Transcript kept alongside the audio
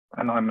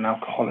and I'm an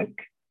alcoholic.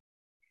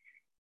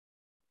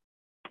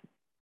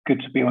 Good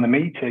to be on a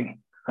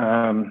meeting.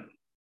 We're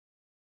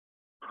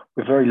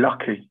very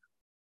lucky.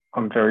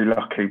 I'm very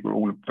lucky. We're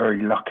all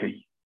very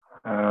lucky.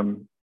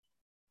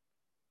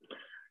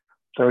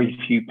 Very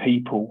few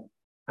people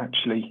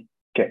actually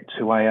get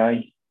to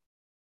AA,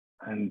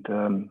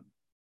 and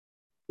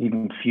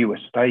even fewer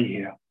stay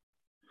here.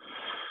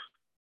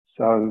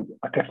 So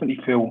I definitely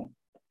feel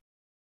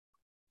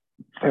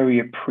very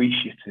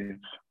appreciative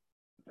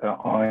that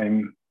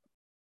I'm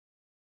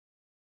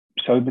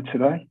sober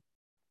today.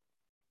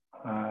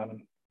 I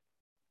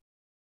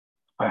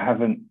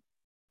haven't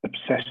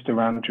obsessed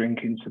around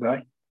drinking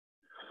today.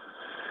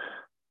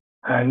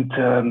 And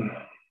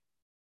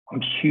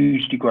I'm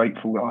hugely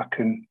grateful that I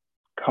can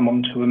come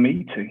onto a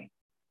meeting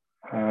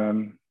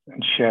and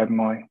share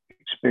my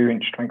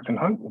experience, strength and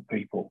hope with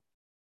people.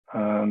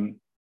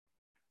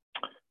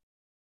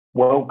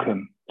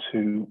 Welcome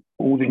to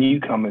all the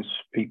newcomers,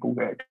 people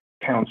that are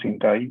counting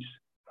days.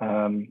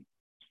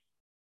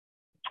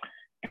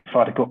 If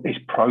I'd have got this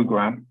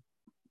program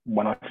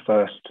when I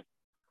first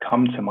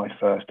come to my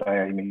first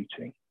AA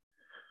meeting,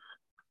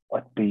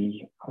 I'd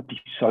be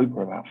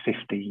sober about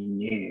 15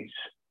 years.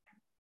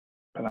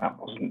 But that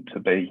wasn't to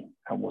be.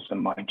 That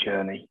wasn't my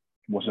journey.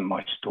 It wasn't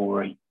my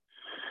story.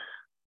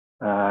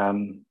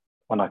 When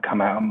I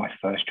come out of my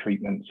first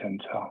treatment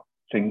centre,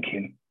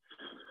 thinking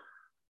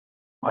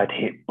I'd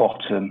hit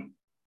bottom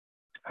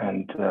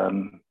and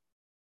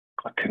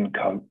I couldn't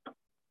cope.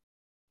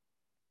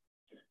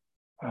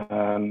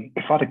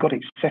 If I'd have got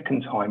it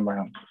second time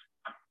round,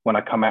 when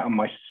I come out of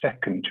my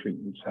second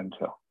treatment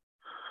centre,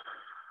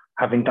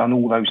 having done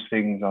all those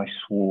things I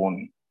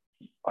sworn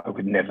I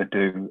would never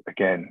do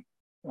again,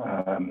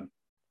 I'd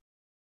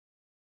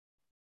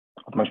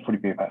most probably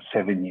be about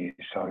 7 years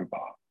sober,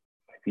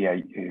 maybe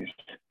 8 years.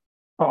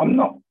 But I'm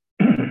not.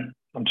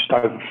 I'm just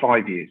over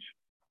 5 years.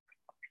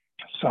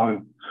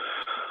 So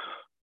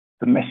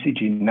the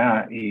message in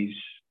that is,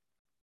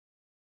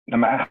 no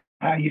matter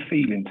how you're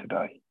feeling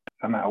today,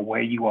 no matter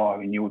where you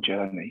are in your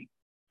journey,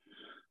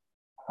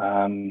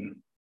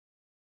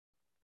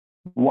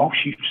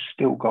 whilst you've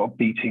still got a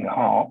beating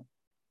heart,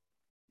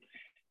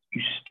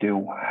 you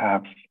still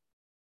have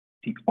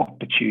the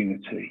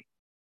opportunity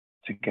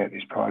to get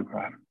this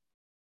program.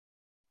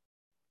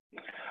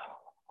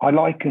 I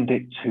likened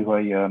it to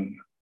a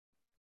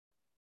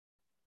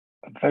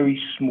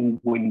very small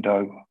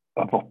window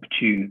of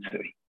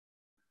opportunity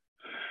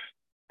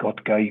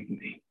God gave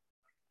me.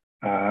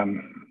 I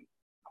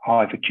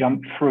either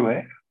jumped through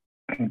it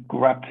and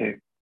grabbed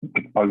it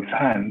with both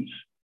hands,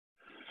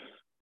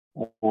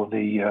 or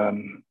the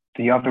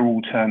other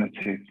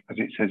alternative, as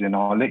it says in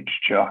our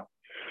literature,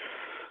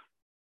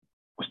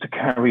 was to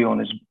carry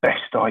on as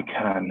best I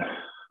can,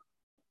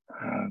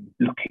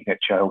 looking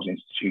at jails,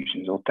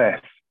 institutions, or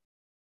death.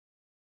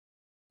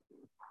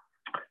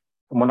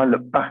 And when I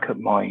look back at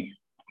my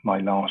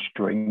last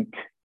drink,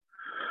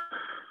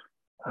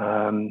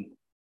 gone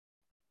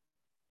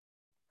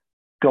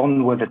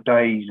were the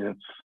days of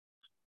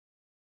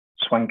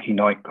swanky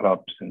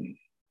nightclubs and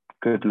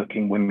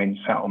good-looking women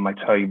sat on my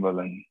table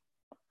and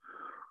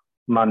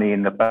money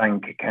in the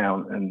bank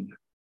account, and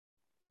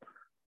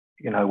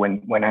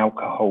when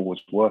alcohol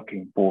was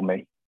working for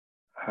me,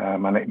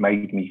 and it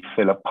made me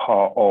feel a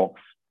part of,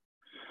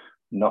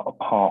 not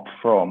apart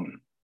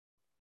from.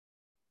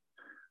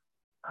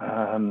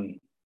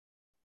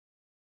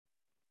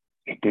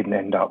 It didn't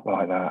end up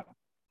like that.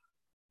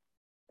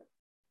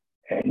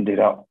 It ended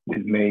up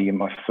with me in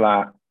my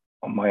flat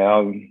on my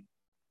own,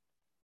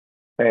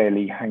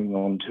 barely hanging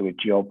on to a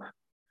job,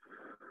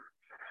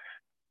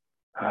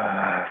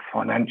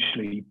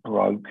 financially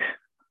broke,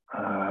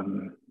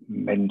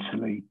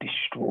 mentally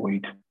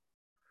destroyed.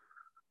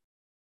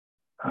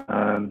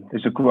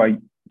 There's a great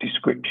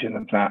description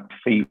of that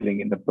feeling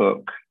in the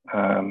book.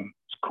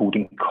 It's called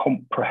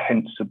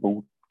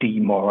incomprehensible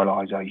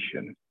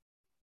demoralization.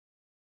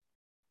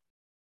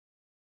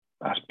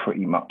 That's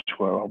pretty much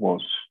where I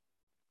was.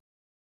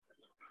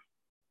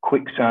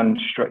 Quicksand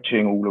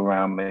stretching all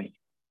around me,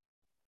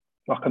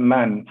 like a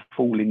man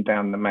falling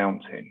down the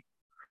mountain,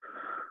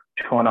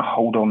 trying to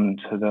hold on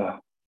to the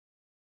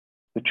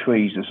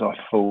trees as I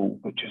fall,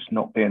 but just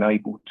not being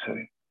able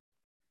to.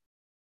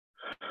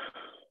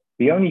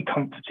 The only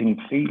comforting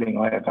feeling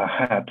I ever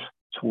had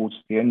towards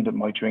the end of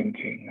my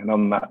drinking and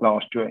on that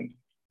last drink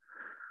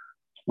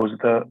was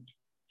that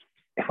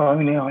if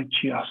only I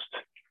just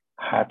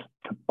had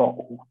the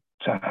bottle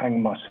to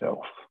hang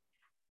myself,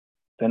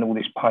 then all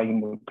this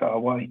pain would go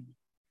away.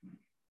 And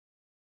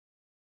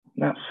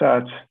that's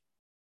sad,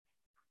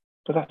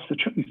 but that's the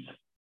truth.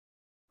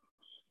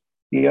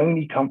 The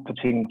only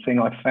comforting thing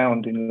I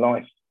found in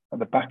life at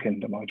the back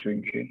end of my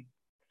drinking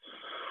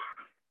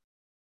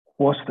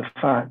was the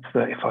fact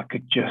that if I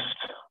could just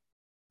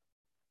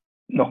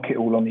knock it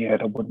all on the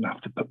head, I wouldn't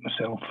have to put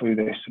myself through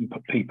this and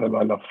put people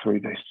I love through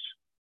this.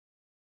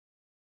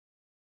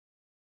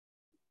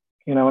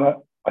 And I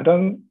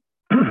don't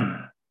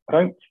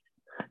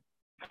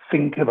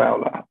think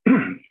about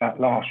that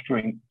last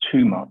drink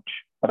too much,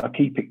 but I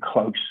keep it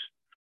close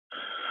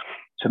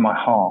to my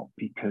heart,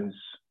 because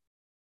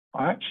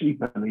I actually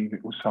believe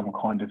it was some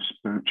kind of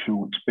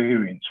spiritual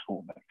experience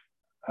for me.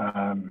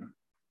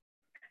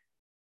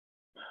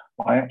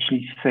 I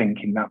actually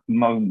think in that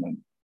moment,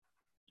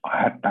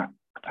 I had that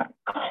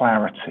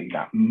clarity,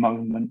 that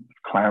moment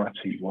of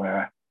clarity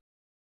where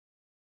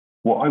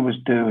what I was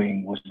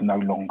doing was no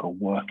longer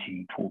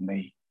working for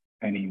me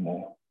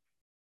anymore.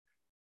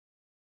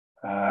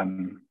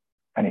 And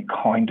it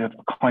kind of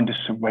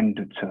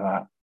surrendered to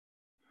that.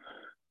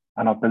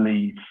 And I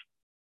believe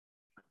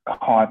a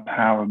higher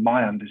power of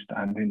my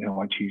understanding, who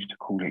I choose to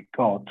call it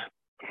God,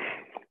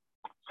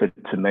 said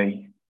to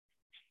me,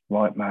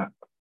 right, Matt,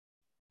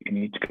 you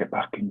need to get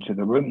back into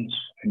the rooms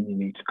and you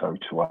need to go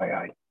to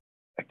AA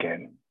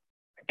again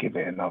and give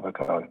it another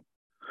go.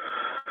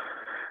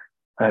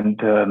 And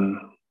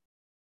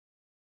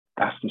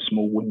that's the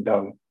small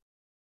window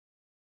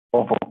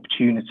of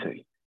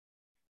opportunity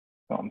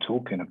that I'm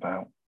talking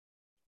about.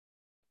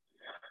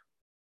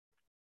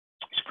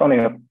 It's funny,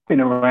 I've been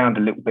around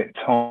a little bit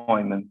of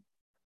time and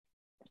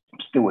I'm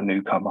still a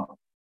newcomer.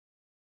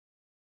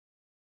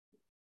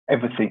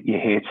 Everything you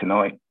hear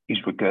tonight is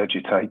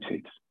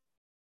regurgitated.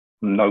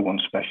 No one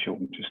special.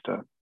 I'm just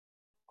a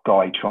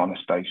guy trying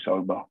to stay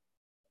sober,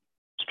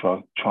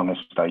 trying to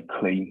stay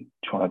clean,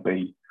 trying to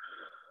be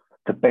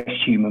the best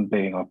human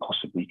being I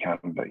possibly can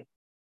be.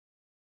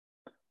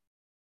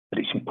 But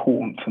it's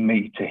important for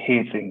me to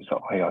hear things that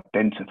I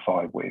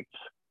identify with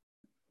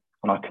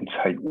and I can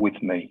take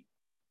with me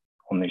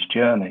on this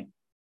journey.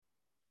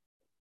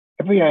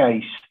 Every AA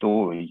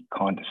story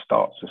kind of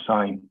starts the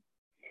same.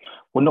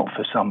 Well, not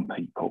for some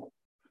people.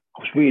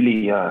 I was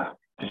really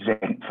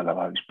resentful of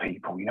those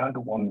people, you know, the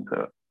ones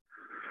that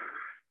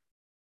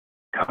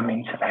come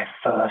into their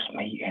first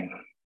meeting,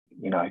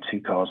 you know,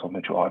 2 cars on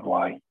the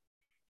driveway,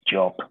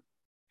 job,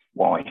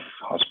 wife,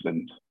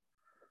 husband,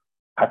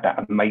 had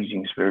that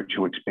amazing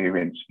spiritual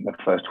experience in the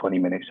first 20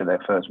 minutes of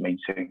their first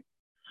meeting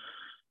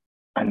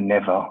and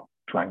never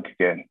drank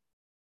again.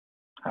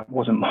 That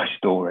wasn't my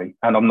story,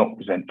 and I'm not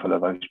resentful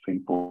of those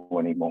people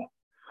anymore.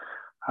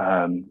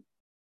 I'm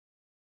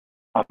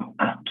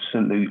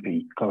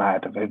absolutely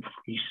glad of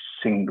every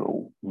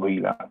single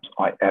relapse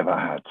I ever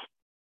had.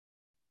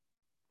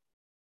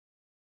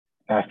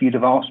 Now, if you'd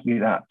have asked me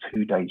that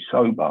 2 days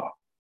sober,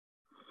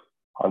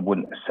 I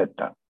wouldn't have said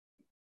that.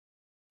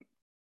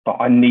 But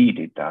I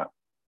needed that.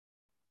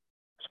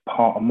 It's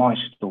part of my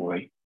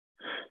story.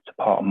 It's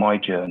a part of my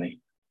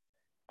journey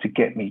to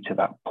get me to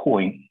that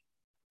point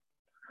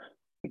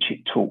which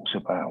it talks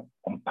about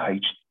on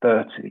page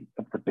 30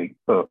 of the big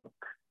book,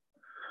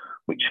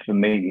 which for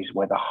me is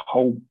where the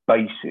whole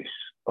basis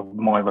of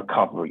my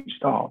recovery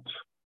starts.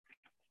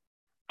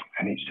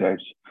 And it says,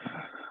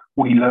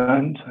 we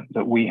learned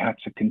that we had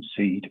to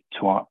concede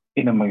to our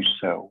innermost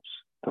selves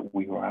that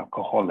we were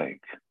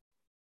alcoholic.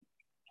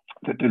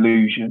 The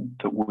delusion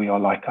that we are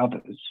like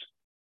others,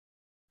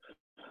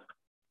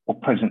 or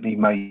presently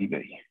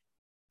maybe,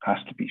 has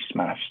to be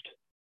smashed.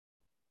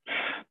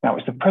 Now,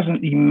 it's the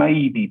presently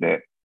maybe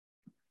bit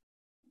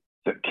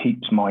that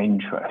keeps my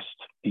interest,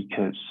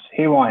 because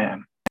here I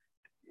am,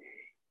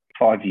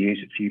 5 years,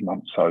 a few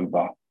months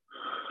sober,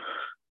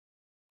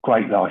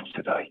 great life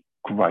today,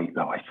 great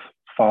life.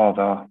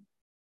 Father,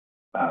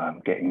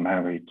 getting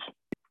married,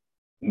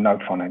 no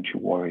financial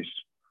worries,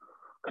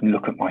 can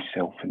look at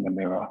myself in the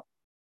mirror,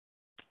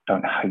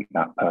 don't hate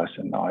that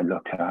person that I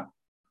look at.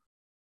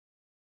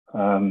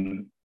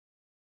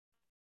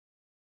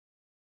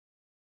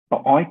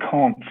 But I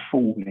can't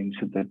fall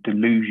into the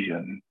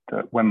delusion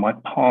that when my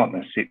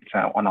partner sits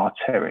out on our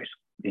terrace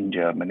in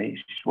Germany, which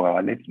is where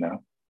I live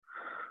now,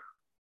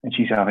 and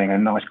she's having a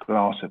nice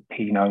glass of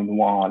Pinot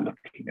Noir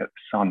looking at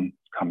the sun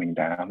coming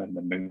down and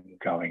the moon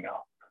going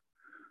up,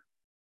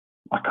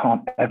 I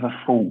can't ever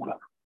fall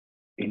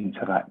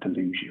into that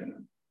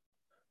delusion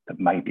that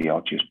maybe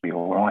I'll just be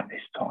all right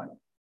this time.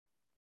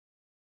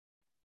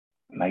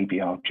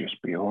 Maybe I'll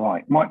just be all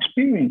right. My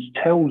experience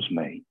tells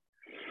me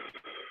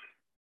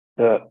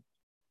that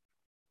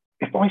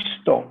if I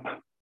stop,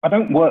 I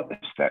don't work the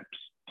steps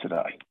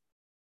today.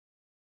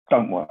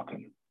 Don't work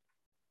them.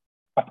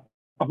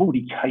 I've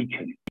already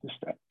taken the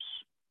steps.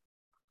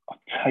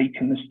 I've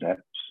taken the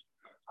steps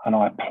and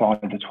I apply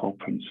the 12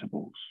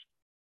 principles.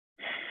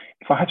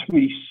 If I had to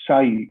really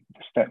say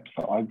the steps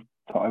that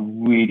I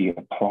really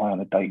apply on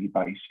a daily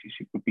basis,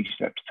 it would be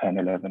steps 10,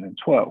 11, and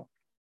 12,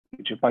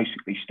 which are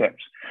basically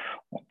steps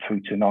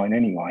through to 9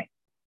 anyway.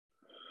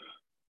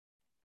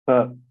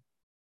 But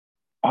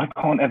I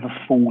can't ever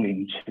fall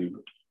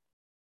into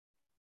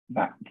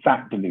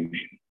that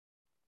delusion.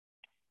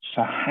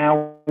 So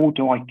how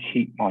do I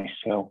keep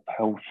myself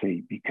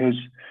healthy? Because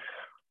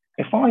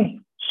if I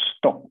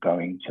stopped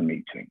going to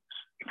meetings,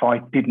 if I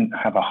didn't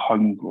have a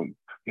home group,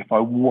 if I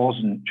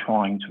wasn't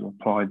trying to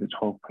apply the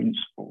 12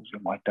 principles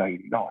in my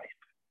daily life,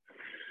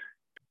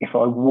 if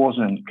I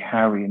wasn't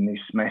carrying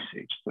this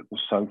message that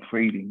was so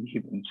freely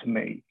given to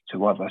me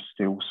to other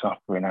still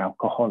suffering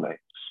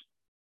alcoholics,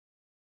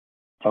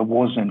 if I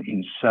wasn't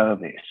in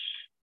service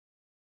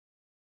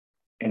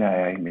in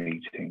AA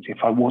meetings, if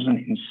I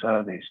wasn't in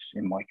service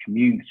in my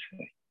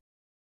community,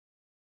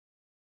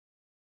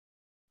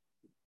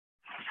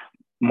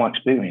 my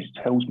experience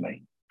tells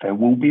me there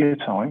will be a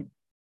time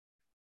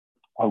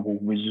I will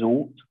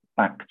resort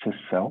back to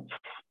self,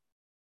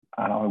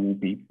 and I will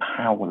be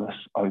powerless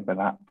over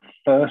that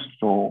first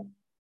thought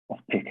of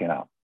picking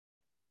up,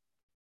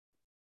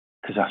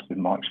 because that's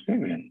been my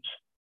experience.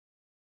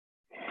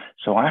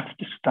 So I have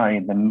to stay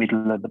in the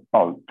middle of the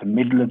boat, the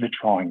middle of the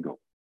triangle,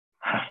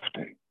 have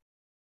to,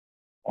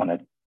 on a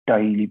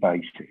daily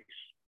basis.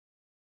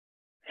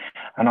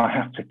 And I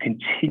have to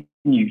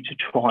continue to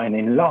try and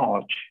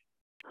enlarge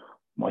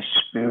my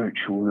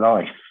spiritual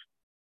life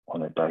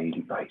on a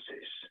daily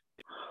basis.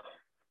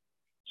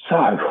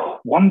 So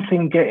one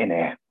thing getting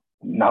here,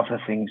 another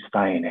thing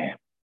staying here,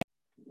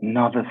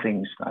 another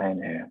thing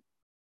staying here.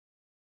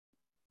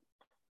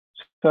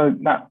 So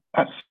that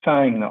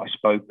saying that I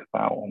spoke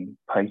about on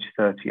page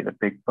 30 of the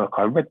big book,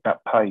 I read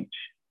that page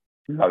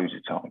loads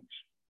of times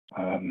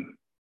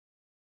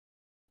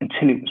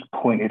until it was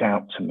pointed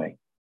out to me.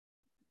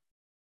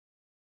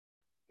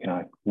 You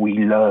know, we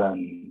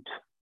learned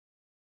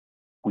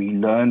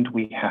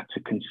we had to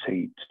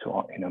concede to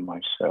our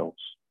innermost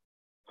selves.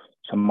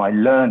 So my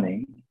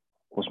learning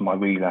was my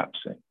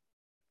relapsing.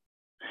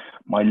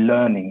 My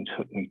learning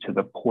took me to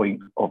the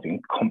point of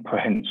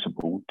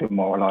incomprehensible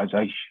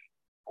demoralization,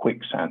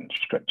 quicksand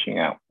stretching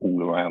out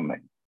all around me.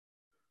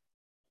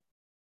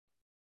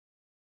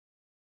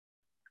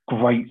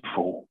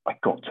 Grateful I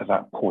got to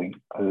that point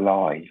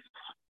alive.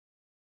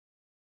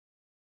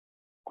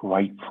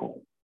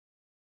 Grateful.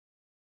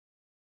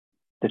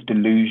 The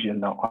delusion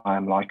that I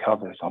am like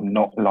others. I'm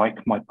not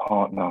like my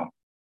partner,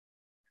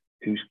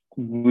 who's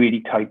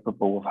really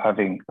capable of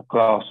having a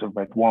glass of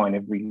red wine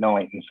every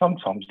night and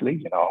sometimes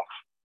leaving off,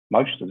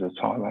 most of the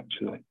time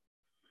actually.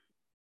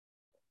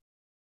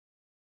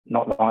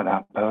 Not like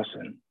that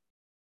person.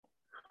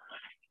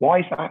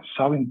 Why is that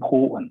so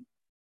important?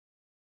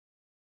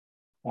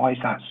 Why is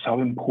that so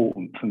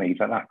important for me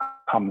that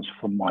comes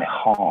from my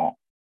heart?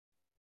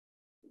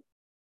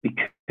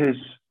 Because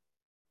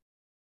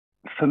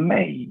for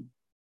me,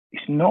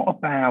 it's not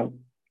about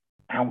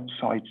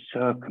outside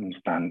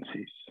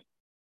circumstances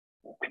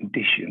or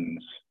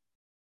conditions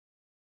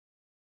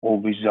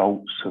or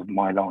results of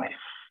my life.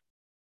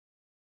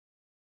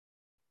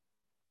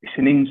 It's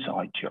an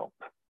inside job.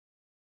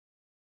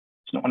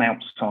 It's not an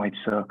outside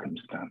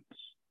circumstance.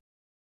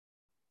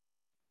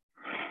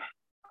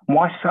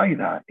 Why I say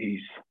that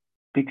is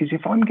because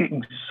if I'm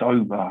getting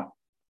sober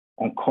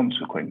on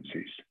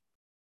consequences,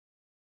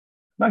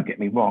 don't get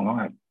me wrong,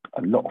 I have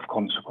a lot of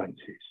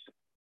consequences.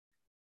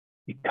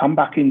 You come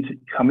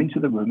into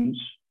the rooms,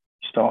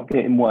 you start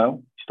getting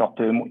well, you start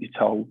doing what you're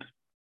told.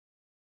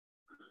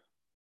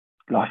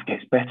 Life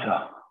gets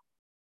better.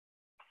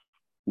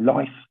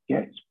 Life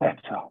gets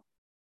better.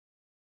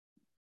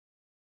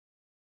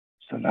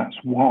 So that's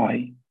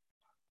why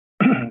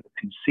the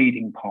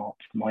conceding part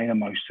of my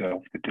innermost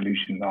self, the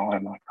delusion that I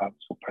am like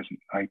others or present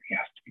baby,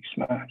 has to be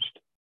smashed.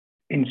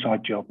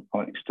 Inside job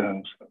by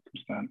external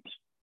circumstance.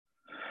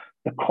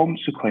 The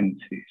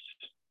consequences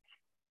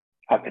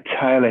at the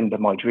tail end of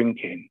my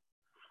drinking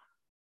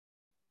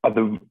are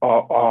the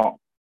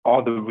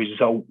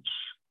results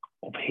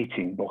of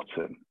hitting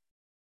bottom.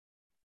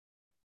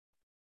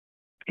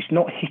 It's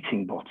not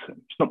hitting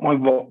bottom. It's not my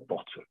rock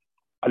bottom.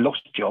 I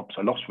lost jobs.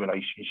 I lost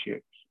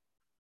relationships.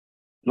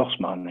 Lost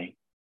money.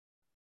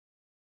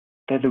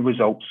 They're the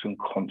results and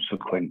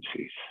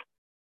consequences.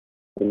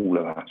 All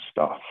of that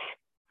stuff.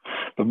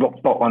 The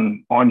rock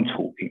bottom I'm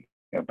talking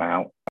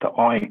about that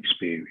I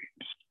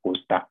experienced was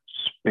that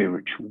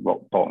spiritual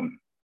rock bottom,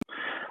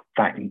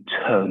 that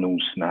internal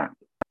snap.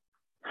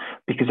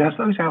 Because as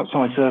those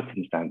outside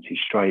circumstances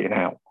straighten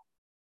out,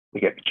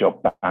 we get the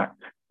job back,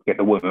 we get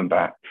the woman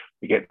back,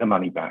 we get the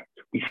money back.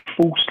 We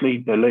falsely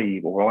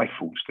believe, or I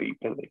falsely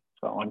believe,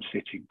 that I'm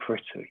sitting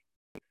pretty.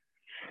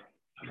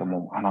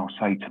 And I'll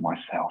say to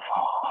myself,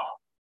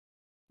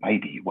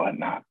 maybe you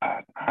weren't that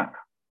bad.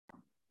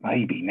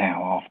 Maybe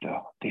now,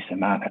 after this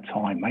amount of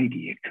time, maybe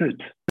you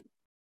could.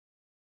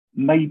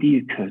 Maybe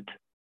you could.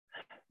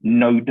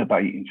 No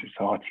debate in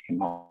society in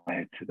my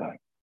head today.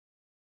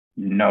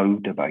 No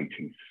debate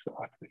in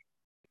society.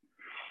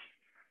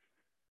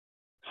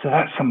 So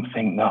that's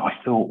something that I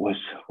thought was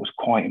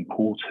quite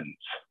important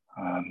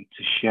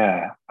to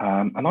share.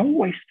 And I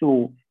always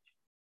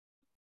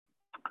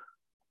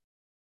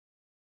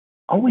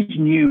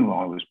knew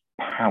I was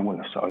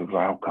powerless over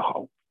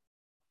alcohol.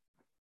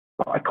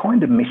 But I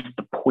kind of missed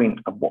the point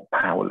of what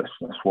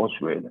powerlessness was,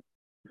 really.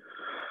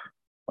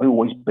 I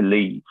always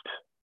believed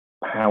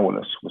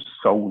powerless was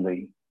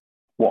solely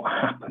what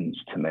happens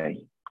to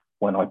me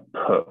when I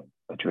put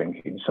a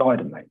drink inside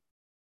of me.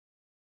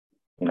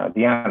 You know,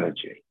 the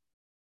allergy,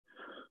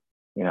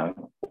 you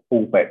know,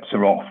 all bets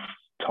are off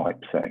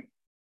type thing.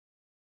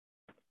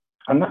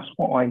 And that's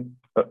what I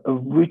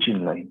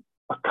originally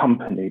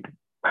accompanied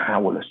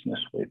powerlessness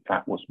with.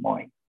 That was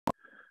my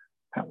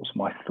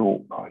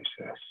thought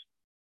process.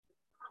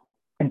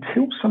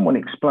 Until someone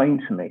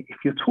explained to me, if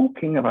you're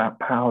talking about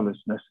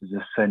powerlessness as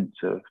a sense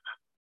of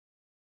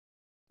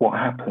what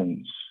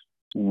happens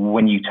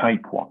when you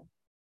take one,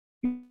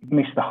 you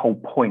miss the whole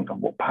point of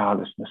what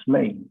powerlessness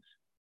means.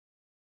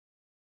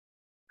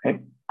 It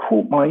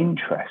caught my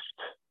interest.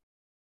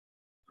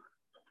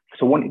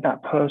 So I wanted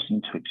that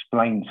person to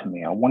explain to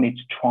me. I wanted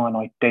to try and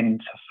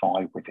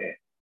identify with it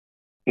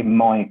in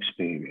my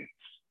experience.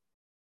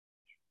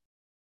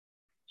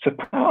 So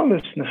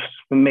powerlessness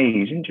for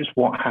me isn't just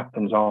what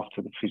happens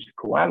after the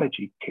physical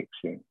allergy kicks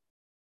in.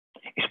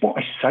 It's what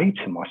I say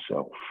to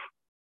myself.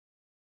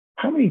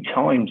 How many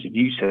times have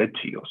you said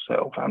to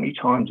yourself, how many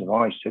times have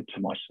I said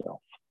to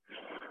myself,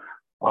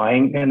 I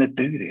ain't going to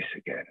do this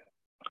again.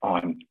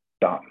 I'm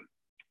done.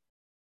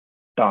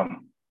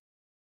 Done.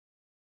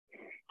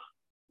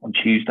 On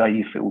Tuesday,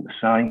 you feel the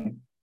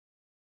same.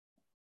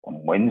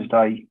 On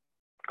Wednesday,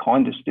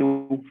 kind of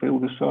still feel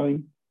the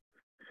same.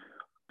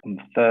 On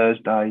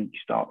Thursday, you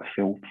start to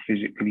feel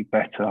physically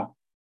better.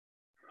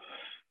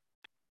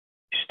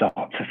 You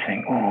start to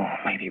think, oh,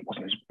 maybe it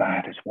wasn't as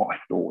bad as what I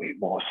thought it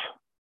was.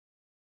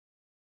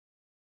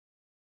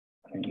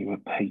 And you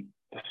repeat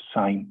the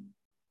same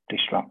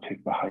destructive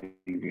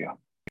behaviour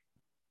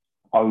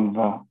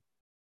over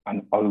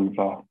and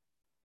over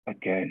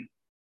again,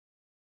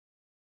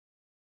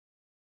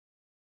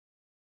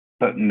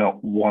 but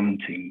not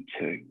wanting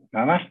to.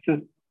 Now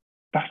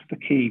that's the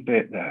key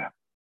bit there.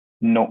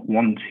 Not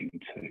wanting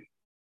to.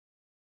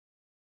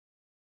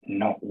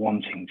 Not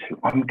wanting to.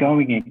 I'm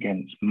going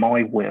against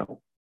my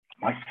will,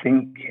 my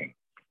thinking.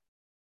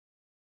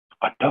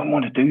 I don't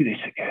want to do this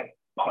again,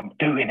 but I'm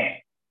doing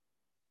it.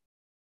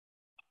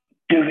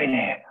 Doing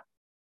it.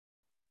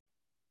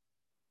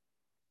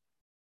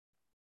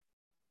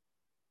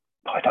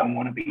 But I don't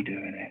want to be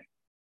doing it.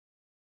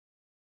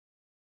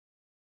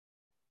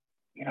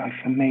 You know,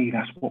 for me,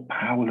 that's what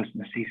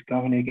powerlessness is,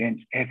 going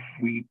against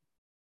every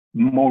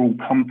moral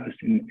compass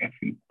in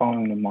every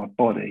bone in my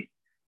body,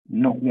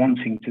 not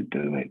wanting to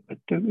do it, but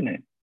doing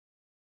it.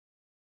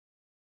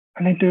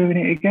 And then doing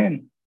it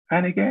again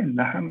and again,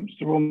 the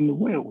hamster on the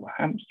wheel, the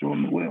hamster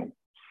on the wheel.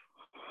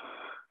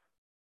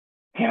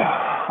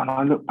 Yeah, when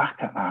I look back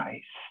at that,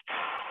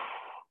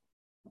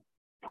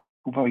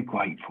 I'm very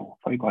grateful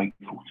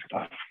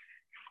today.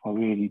 I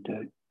really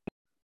do.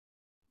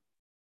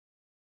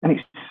 And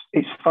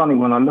it's funny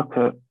when I look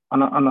at,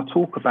 and I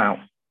talk about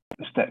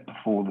the step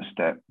before the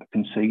step, the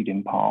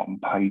conceding part on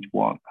page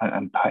 1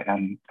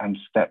 and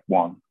step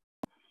 1.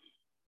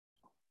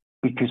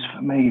 Because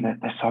for me,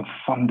 they're so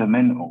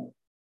fundamental.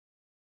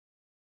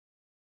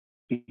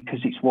 Because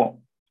it's what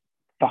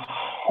the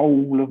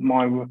whole of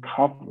my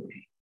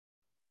recovery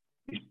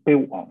is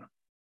built on.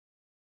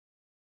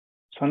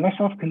 So unless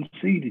I've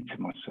conceded to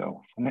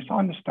myself, unless I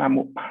understand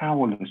what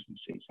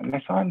powerlessness is,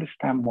 unless I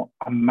understand what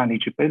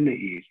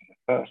unmanageability is in the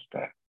first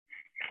step,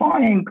 if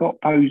I ain't got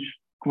those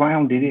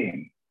grounded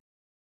in,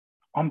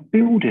 I'm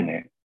building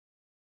it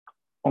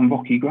on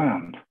rocky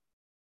ground,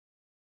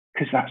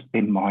 because that's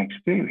been my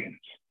experience.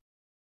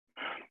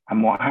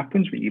 And what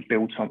happens when you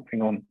build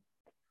something on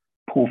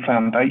poor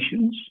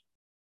foundations?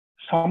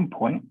 At some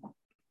point,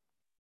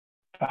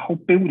 the whole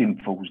building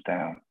falls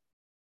down.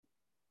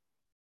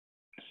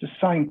 It's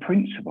the same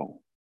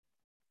principle.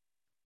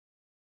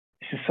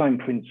 It's the same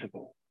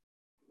principle.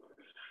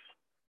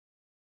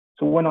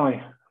 So when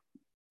I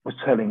was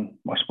telling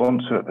my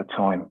sponsor at the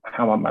time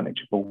how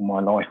unmanageable my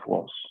life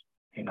was,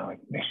 you know,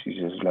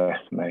 Mrs. has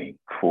left me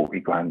 40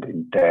 grand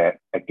in debt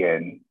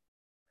again,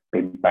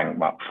 been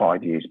bankrupt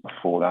 5 years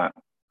before that,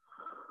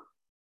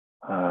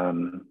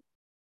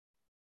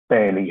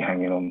 barely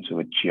hanging on to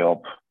a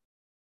job,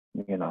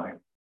 you know,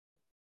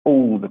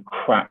 all the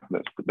crap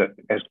that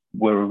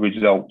were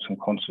results and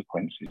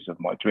consequences of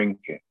my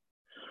drinking.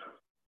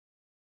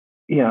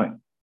 You know,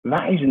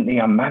 that isn't the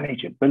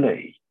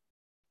unmanageability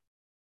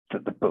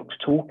that the book's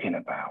talking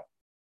about.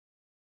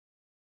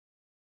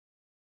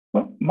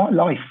 Well, my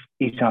life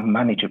is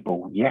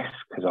unmanageable, yes,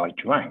 because I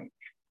drank.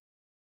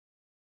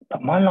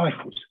 But my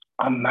life was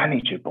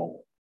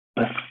unmanageable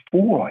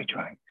before I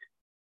drank.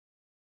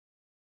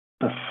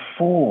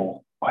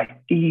 Before I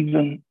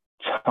even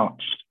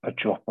touched a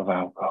drop of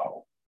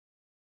alcohol.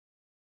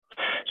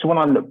 So when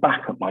I look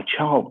back at my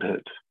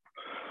childhood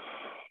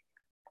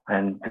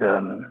and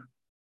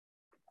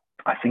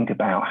I think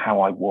about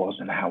how I was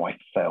and how I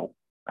felt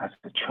as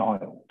a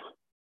child,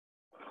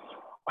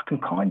 I can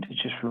kind of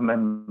just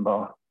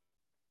remember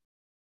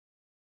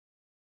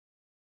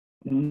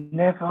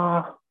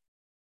never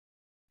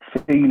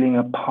feeling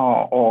a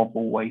part of,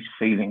 always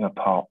feeling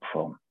apart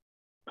from.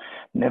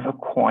 Never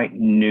quite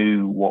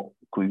knew what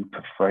group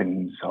of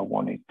friends I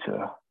wanted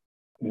to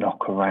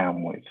knock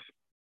around with.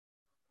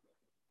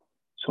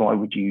 So I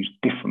would use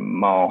different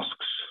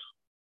masks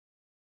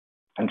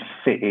and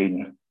fit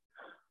in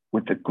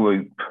with the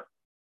group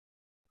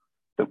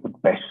that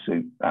would best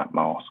suit that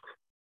mask.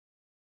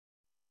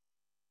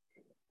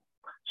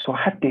 So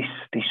I had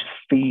this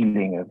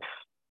feeling of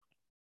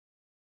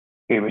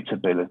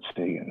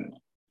irritability and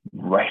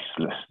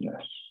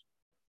restlessness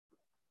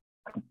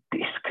and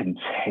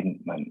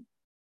discontentment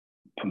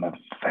from a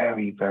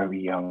very,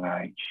 very young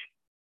age.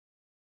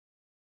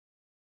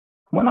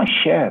 When I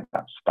share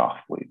that stuff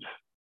with,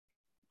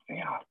 you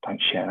know, I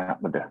don't share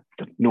that with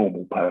the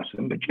normal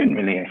person, but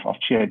generally if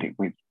I've shared it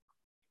with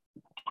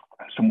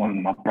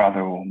someone, my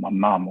brother or my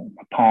mum or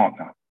my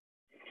partner,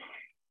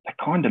 they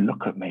kind of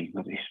look at me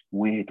with this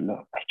weird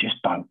look. They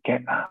just don't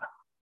get that.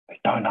 They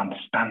don't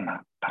understand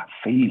that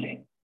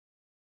feeling.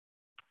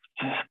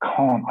 Just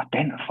can't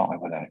identify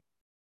with it.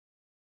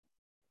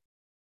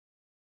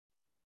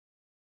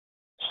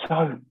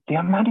 So the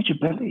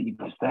unmanageability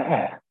was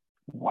there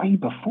way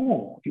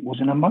before. It was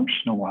an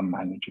emotional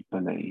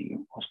unmanageability. It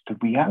was the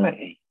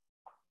reality.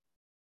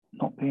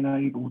 Not being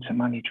able to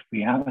manage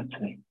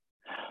reality.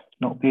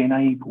 Not being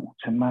able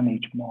to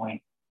manage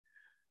my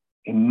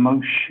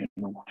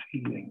emotional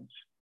feelings.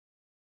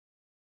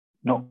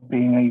 Not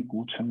being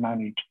able to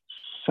manage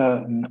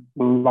certain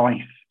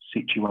life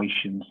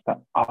situations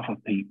that other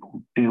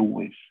people deal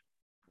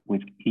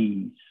with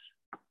ease.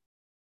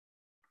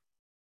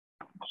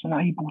 I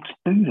wasn't able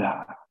to do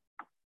that.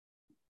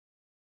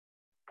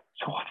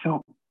 So I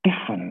felt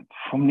different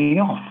from the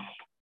off.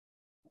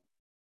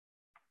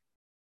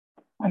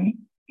 And,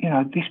 you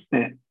know, this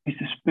bit is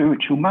the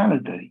spiritual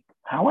malady.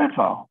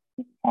 However,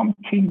 I'm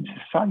keen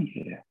to say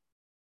here,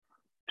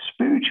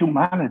 spiritual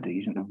malady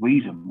isn't the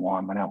reason why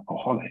I'm an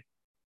alcoholic.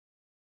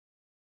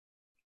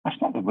 That's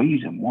not the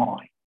reason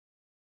why.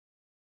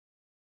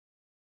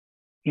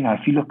 You know,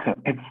 if you look at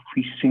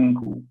every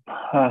single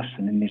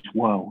person in this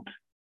world,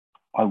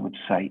 I would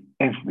say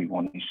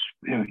everyone is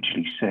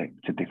spiritually sick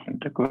to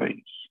different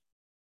degrees.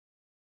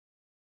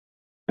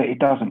 But it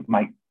doesn't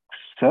make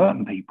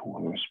certain people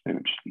who are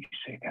spiritually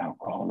sick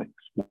alcoholics.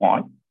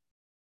 Why?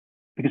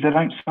 Because they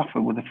don't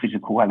suffer with a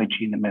physical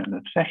allergy in the middle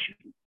of session.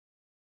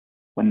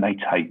 When they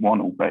take one,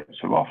 all bets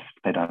are off.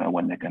 They don't know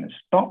when they're going to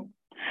stop.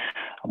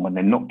 And when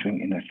they're not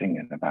drinking, they're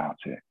thinking about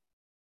it.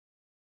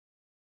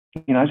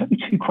 You know, there's only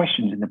 2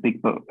 questions in the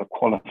big book that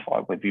qualify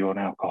whether you're an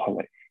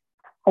alcoholic.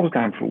 I was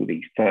going through all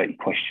these 30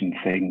 question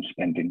things,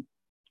 spending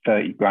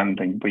 30 grand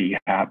in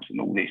rehabs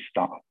and all this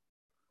stuff.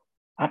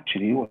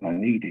 Actually, all I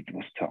needed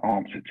was to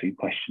answer 2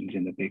 questions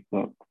in the big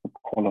book that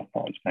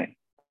qualifies me,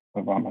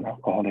 whether I'm an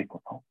alcoholic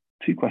or not.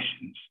 2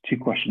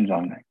 questions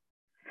only.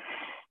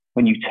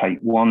 When you take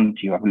one,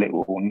 do you have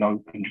little or no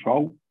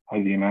control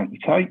over the amount you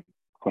take?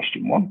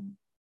 Question 1.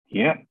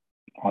 Yeah,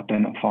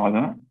 identify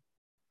that.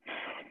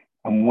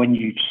 And when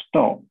you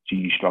stop, do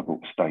you struggle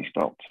to stay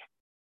stopped?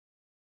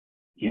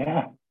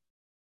 Yeah.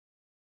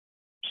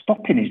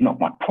 Stopping is not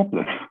my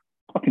problem.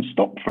 I can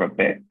stop for a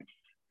bit.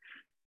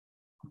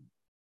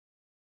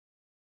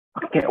 I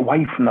can get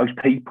away from those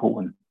people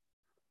and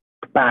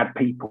bad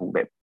people,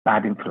 that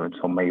bad influence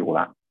on me, all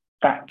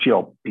that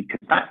job, because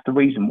that's the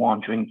reason why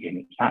I'm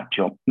drinking. It's that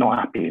job, not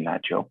happy in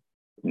that job.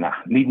 Nah,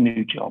 need a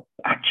new job.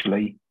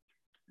 Actually,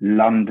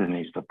 London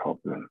is the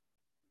problem.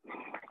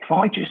 If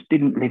I just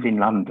didn't live in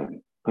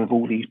London with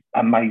all these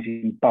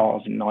amazing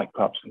bars and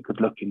nightclubs and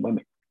good-looking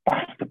women,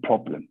 that's the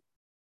problem.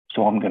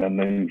 So I'm going to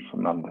move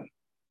from London.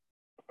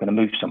 I'm going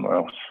to move somewhere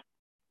else.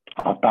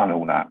 I've done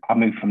all that. I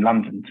moved from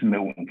London to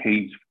Milton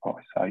Keynes, for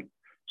Christ's sake.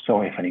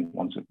 Sorry if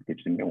anyone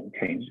lives in Milton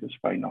Keynes. It's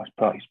a very nice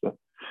place, but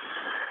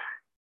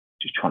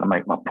just trying to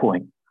make my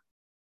point.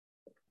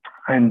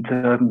 And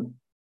there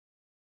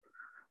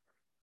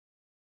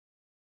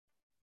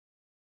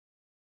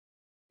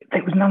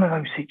was none of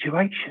those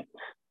situations.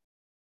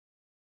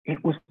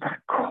 It was that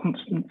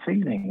constant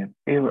feeling of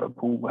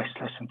irritable,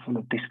 restless, and full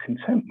of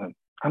discontentment.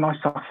 And I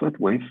suffered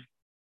with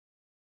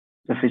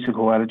the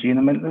physical allergy and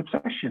the mental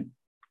obsession.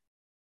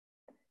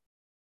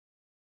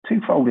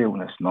 2-fold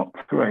illness, not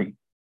 3.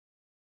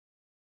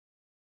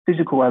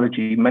 Physical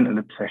allergy, mental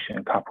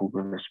obsession, coupled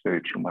with a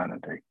spiritual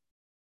malady.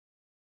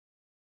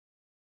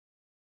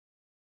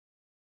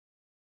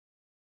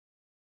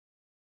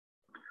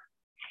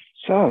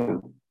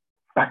 So,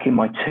 back in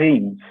my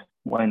teens,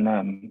 when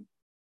I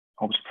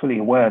was fully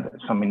aware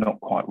that something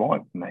not quite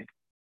right for me,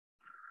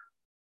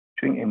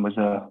 drinking was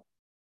a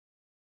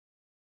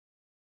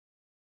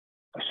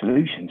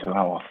solution to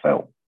how I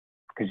felt,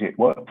 because it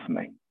worked for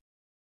me.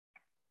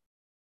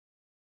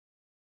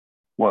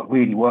 Worked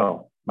really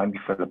well, maybe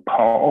for the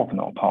part of,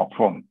 not apart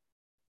from.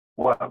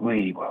 Worked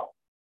really well.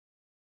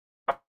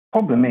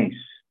 Problem is,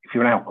 if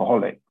you're an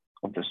alcoholic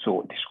of the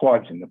sort it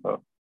describes in the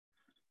book,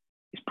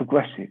 it's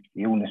progressive.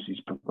 The illness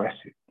is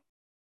progressive.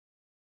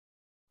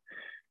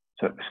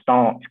 So at the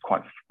start, it's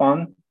quite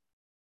fun.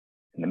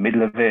 In the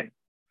middle of it,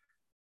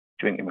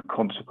 drinking with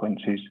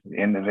consequences. At the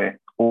end of it,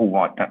 all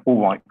right,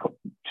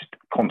 just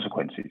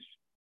consequences.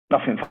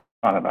 Nothing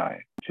fun about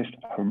it. Just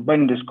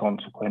horrendous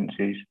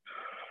consequences.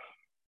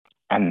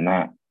 And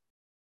that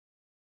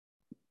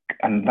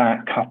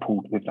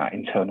coupled with that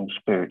internal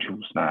spiritual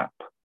snap,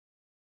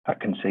 that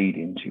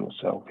conceding to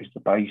yourself, is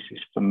the basis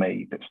for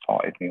me that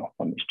started me off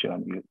on this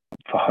journey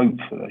for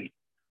hopefully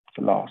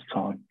the last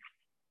time.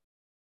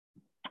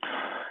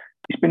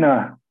 It's been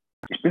a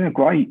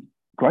great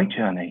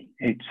journey.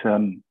 It's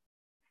I'm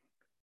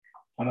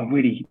a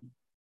really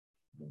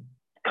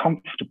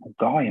comfortable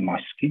guy in my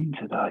skin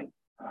today.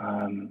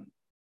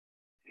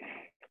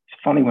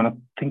 It's funny when I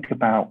think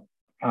about,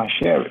 I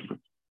share it with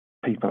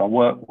people I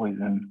work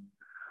with, and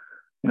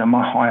you know,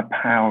 my higher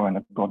power and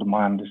the God of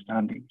my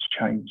understanding has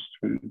changed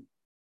through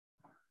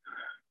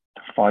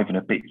the 5 and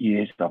a bit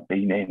years I've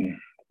been in,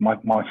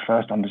 my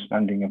first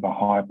understanding of a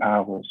higher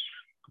power was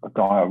a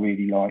guy I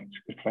really liked,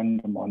 a good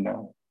friend of mine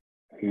now,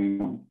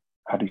 who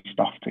had his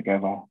stuff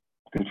together,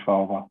 good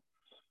father,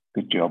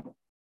 good job,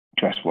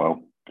 dressed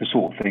well, the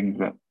sort of things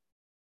that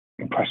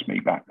impressed me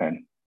back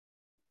then.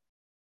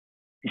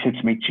 He said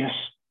to me,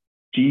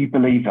 do you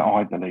believe that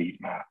I believe,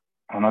 Matt?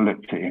 And I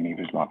looked at him, he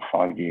was like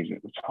 5 years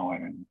at the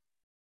time, and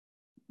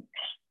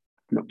just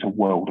looked a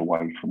world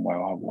away from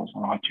where I was.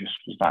 And I just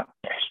was that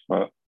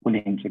desperate,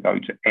 willing to go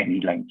to any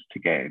lengths to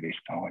get it this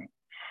time.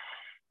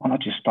 And I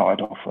just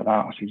started off with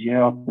that. I said,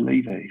 yeah, I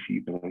believe it if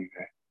you believe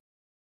it.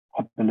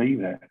 I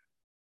believe it.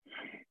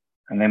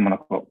 And then when I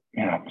got,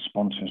 a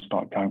sponsor and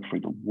started going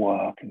through the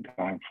work and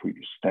going through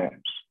the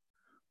steps,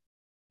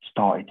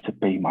 started to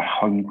be my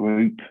home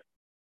group,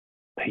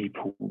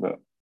 people that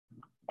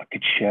I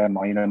could share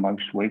my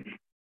innermost with,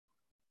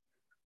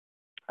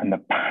 and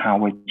the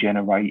power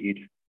generated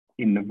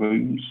in the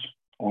rooms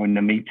or in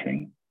the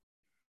meeting.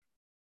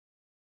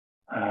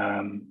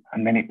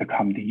 And then it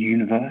became the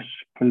universe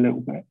for a little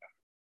bit,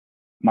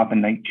 Mother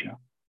Nature.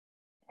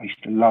 I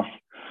used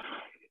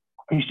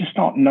to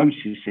start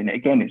noticing it.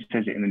 Again, it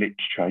says it in the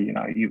literature,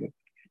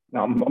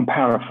 I'm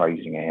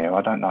paraphrasing it here,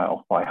 I don't know it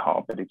off by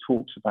heart, but it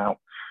talks about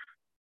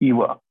you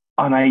were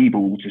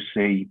unable to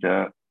see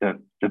the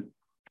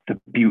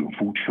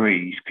beautiful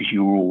trees because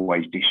you were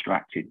always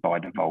distracted by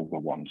the vulgar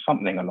ones,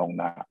 something along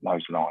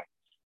those lines.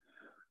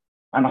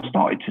 And I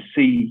started to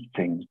see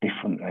things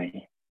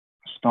differently.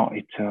 I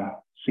started to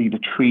see the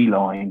tree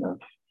line of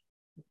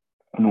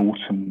an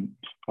autumn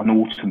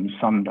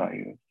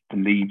Sunday, of the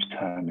leaves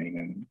turning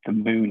and the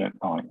moon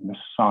at night and the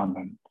sun,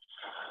 and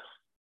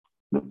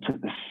looked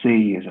at the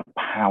sea as a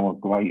power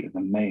greater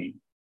than me.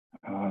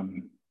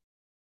 And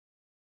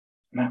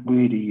that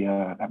really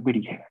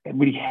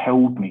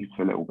held me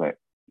for a little bit.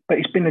 But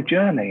it's been a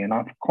journey, and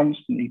I've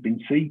constantly been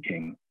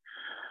seeking.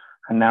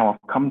 And now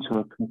I've come to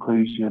a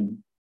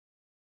conclusion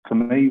for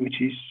me,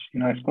 which is,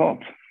 it's God,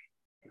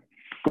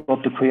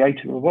 the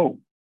creator of all.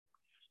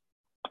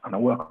 And I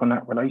work on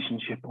that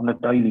relationship on a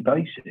daily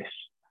basis.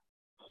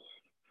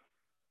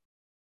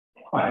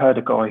 I heard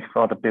a guy,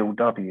 Father Bill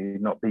W.,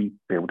 not the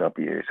Bill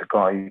W., it's a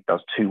guy who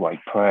does two-way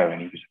prayer,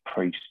 and he was a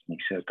priest, and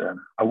he said,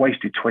 I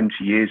wasted 20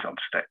 years on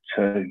step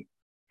 2.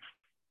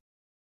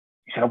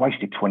 He said, I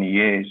wasted 20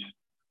 years.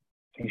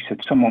 He said,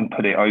 someone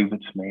put it over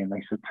to me, and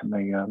they said to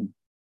me,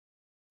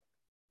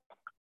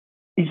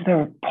 is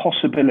there a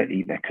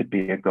possibility there could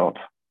be a God?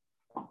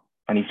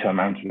 And he turned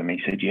around to them,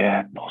 he said,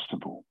 yeah,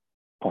 possible.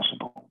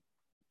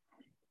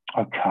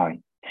 Okay.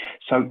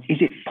 So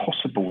is it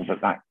possible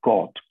that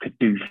God could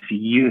do for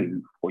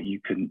you what you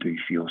couldn't do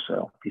for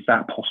yourself? Is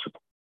that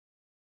possible?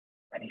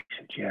 And he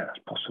said, yeah, that's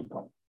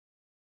possible.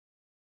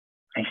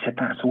 And he said,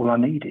 that's all I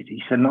needed.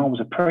 He said, and I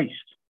was a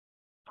priest.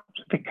 I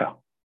was a vicar.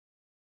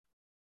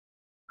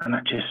 And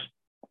that just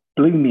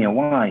blew me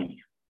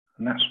away.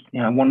 And that's,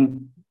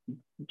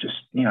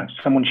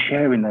 someone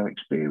sharing their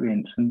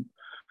experience. And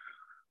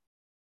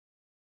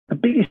the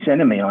biggest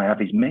enemy I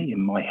have is me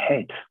in my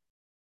head.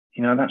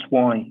 That's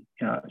why,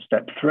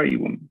 step 3,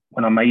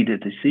 when I made a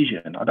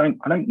decision, I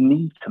don't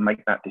need to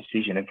make that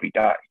decision every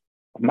day.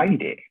 I've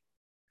made it.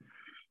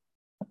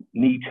 I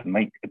need to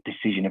make a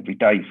decision every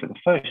day. For the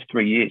first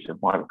 3 years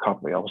of my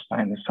recovery, I was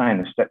saying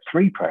the step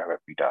 3 prayer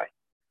every day.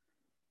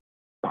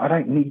 But I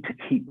don't need to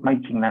keep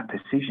making that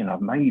decision.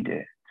 I've made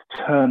it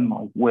to turn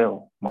my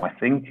will, my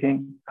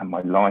thinking, and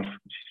my life,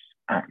 which is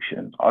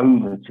action,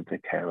 over to the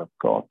care of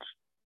God.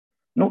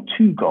 Not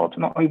to God,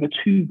 not over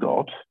to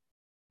God.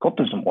 God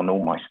doesn't want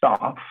all my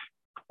stuff.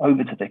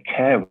 Over to the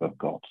care of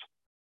God.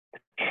 The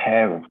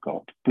care of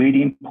God.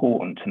 Really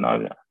important to know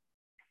that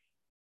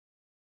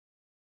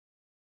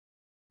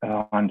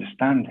I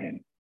understand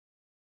him.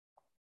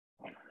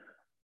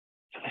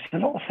 So there's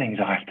a lot of things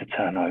I have to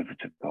turn over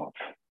to God.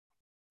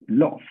 A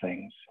lot of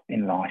things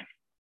in life.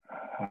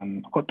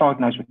 I got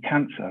diagnosed with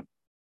cancer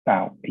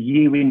about a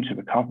year into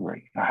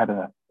recovery. I had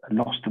a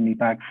loss in my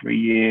bag for a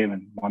year,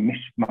 and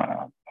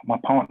my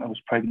partner was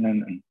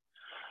pregnant,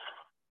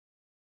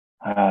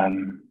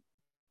 and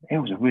it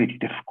was a really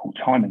difficult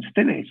time, and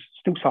still is,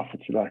 still suffer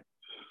today.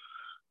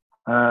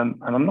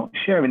 And I'm not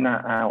sharing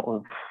that out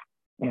of,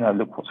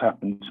 look what's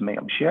happened to me.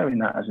 I'm sharing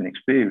that as an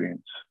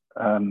experience,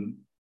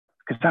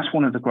 because that's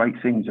one of the great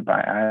things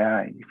about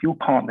AA. If your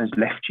partner's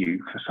left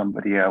you for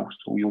somebody else,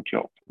 or your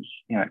job,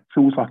 it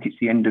feels like it's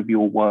the end of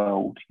your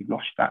world. You've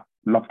lost that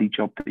lovely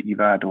job that you've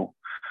had, or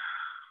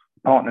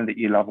the partner that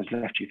you love has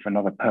left you for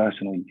another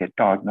person, or you get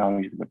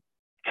diagnosed with a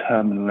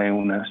terminal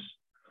illness.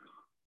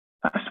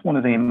 That's one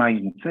of the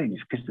amazing things,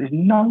 because there's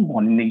no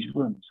one in these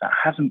rooms that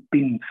hasn't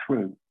been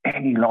through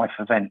any life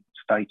event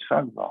stayed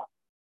sober.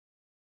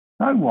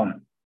 No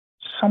one.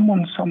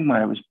 Someone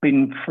somewhere has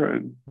been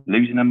through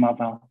losing a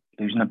mother,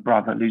 losing a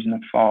brother, losing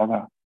a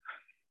father,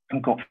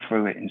 and got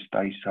through it and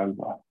stayed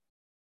sober.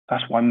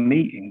 That's why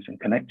meetings and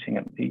connecting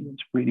at meetings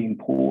is really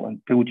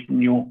important. Building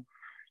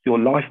your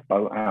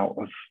lifeboat out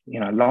of,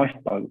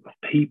 lifeboat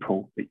of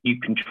people that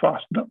you can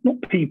trust,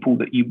 not people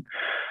that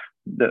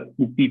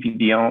will give you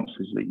the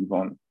answers that you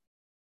want,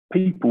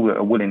 People that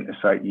are willing to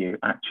say to you,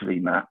 actually,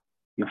 Matt,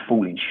 you're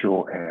falling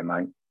short here,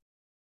 mate.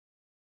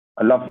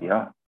 I love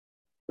you,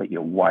 but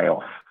you're way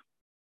off.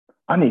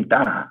 I need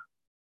that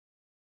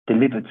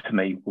delivered to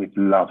me with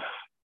love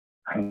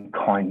and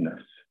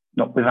kindness,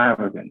 not with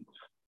arrogance.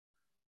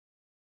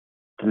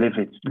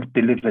 Delivered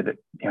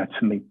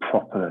to me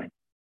properly.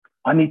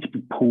 I need to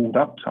be pulled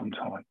up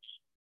sometimes.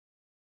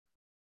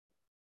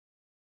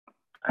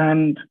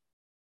 And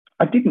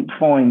I didn't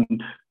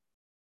find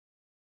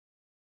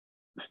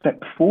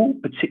step 4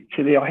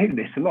 particularly. I hear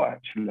this a lot,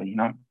 actually,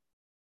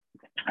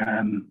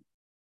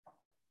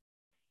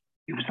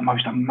 it was the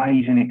most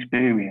amazing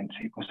experience.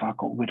 It was, I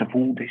got rid of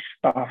all this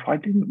stuff. I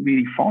didn't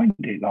really find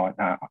it like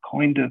that. I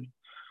kind of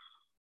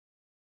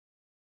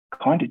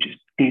just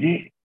did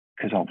it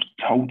because I was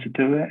told to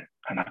do it,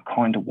 and I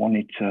kind of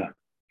wanted to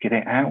get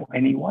it out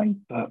anyway.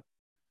 But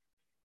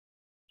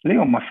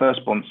Leon, my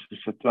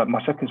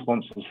second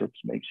sponsor said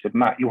to me, he said,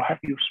 Matt, you'll have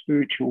your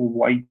spiritual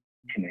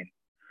awakening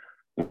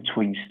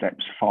between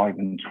steps 5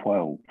 and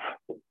 12.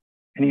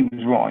 And he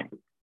was right.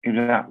 He was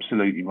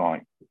absolutely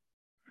right.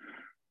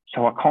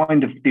 So I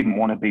kind of didn't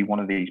want to be one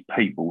of these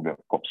people that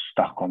got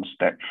stuck on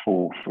step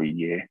 4 for a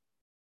year.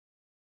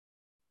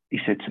 He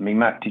said to me,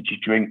 Matt, did you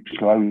drink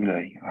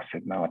slowly? I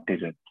said, no, I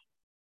didn't.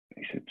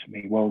 He said to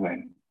me, well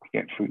then,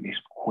 get through this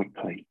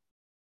quickly.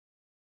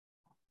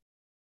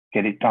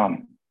 Get it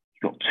done.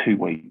 You've got 2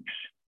 weeks.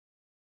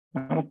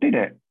 And I did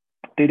it.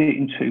 I did it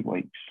in 2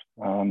 weeks.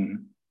 To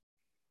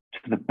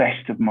the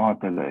best of my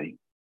ability.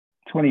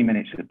 20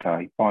 minutes a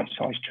day,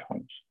 bite-sized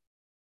chunks.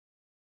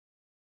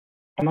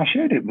 And I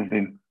shared it with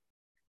him.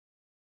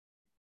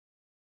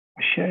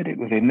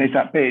 There's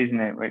that bit, isn't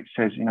it, where it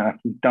says, if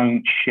we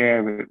don't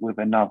share it with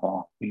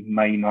another, we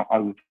may not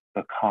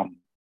overcome.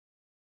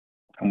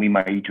 And we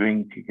may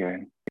drink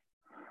again.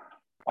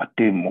 I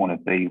didn't want to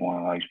be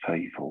one of those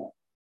people.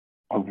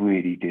 I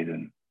really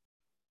didn't.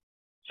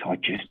 So I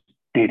just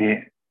did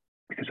it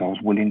because I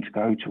was willing to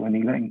go to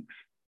any lengths.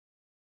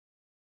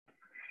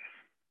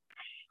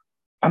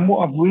 And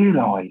what I've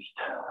realised,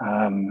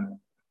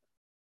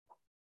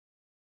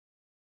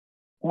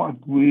 what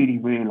I've really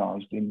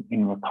realised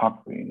in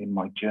recovery and in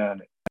my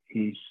journey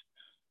is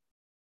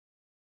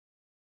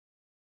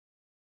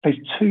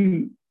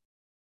it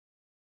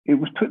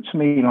was put to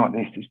me like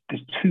this,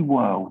 there's 2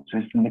 worlds.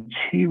 There's the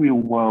material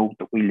world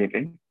that we live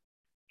in,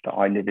 that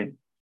I live in.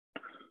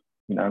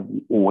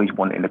 Always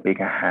wanting a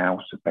bigger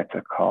house, a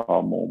better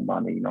car, more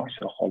money,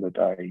 nicer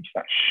holidays,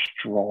 that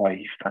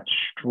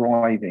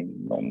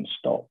striving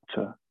non-stop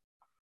to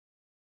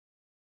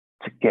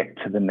get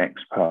to the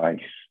next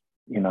place.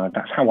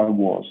 That's how I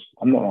was.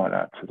 I'm not like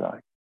that today.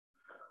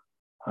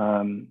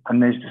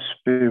 And there's the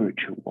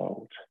spiritual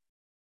world.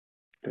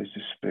 There's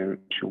the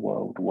spiritual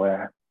world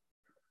where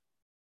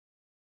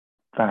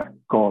that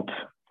God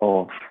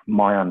of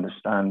my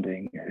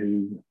understanding,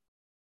 who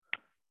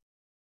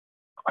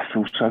I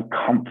feel so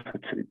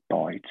comforted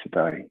by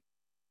today,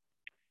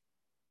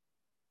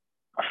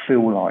 I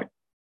feel like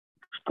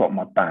it's got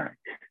my back.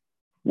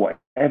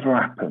 Whatever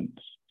happens,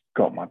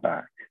 got my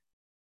back.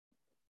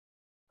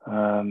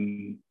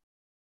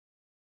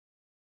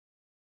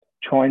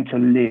 Trying to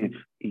live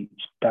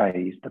each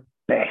day as the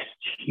best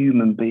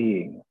human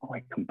being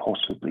I can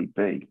possibly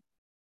be.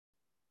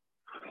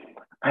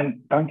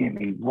 And don't get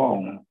me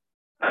wrong,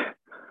 I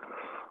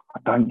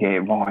don't get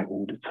it right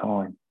all the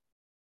time.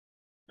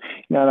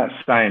 That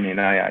saying in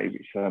AA,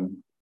 it's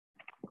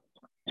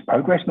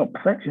progress, not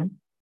perfection.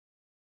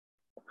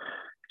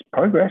 It's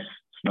progress,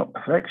 it's not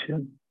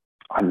perfection.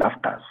 I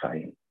loved that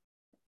saying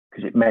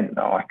because it meant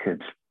that I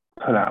could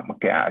pull out my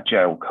get out of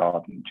jail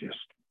card and just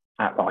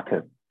act like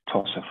a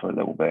tosser for a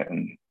little bit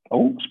and,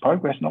 it's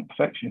progress, not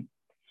perfection.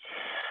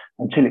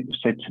 Until it was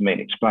said to me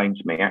and explained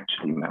to me,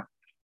 actually, Matt,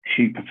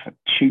 shoot for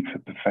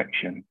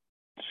perfection,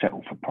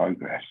 settle for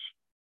progress.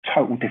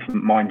 Total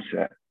different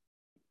mindset,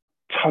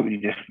 totally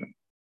different.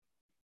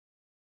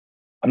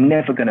 I'm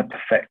never going to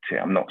perfect it.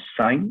 I'm not a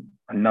saint,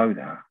 I know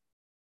that.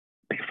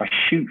 But if I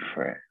shoot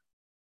for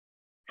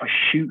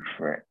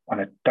it on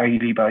a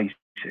daily basis,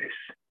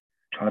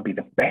 trying to be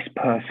the best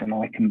person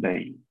I can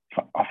be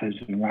for others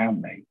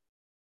around me,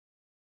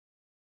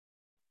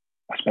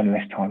 I spend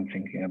less time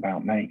thinking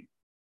about me.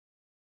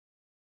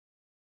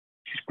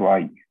 Which is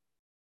great.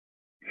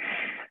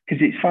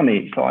 Because it's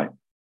funny, it's like,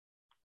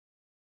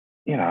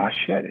 I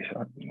share this,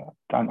 I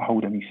don't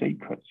hold any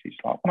secrets.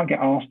 It's like when I get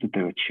asked to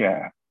do a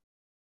chair,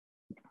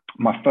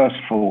 my first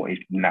thought is,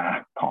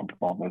 nah, can't be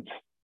bothered.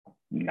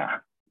 Nah.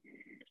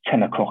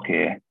 10 o'clock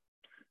here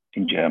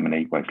in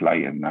Germany, where it's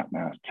later than that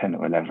now, it's 10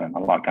 or 11. I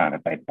like going to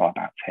bed by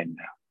about 10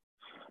 now.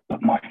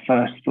 But my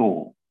first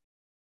thought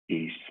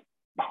is,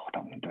 I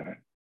don't want to do it.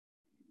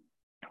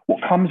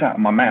 What comes out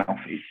of my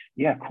mouth is,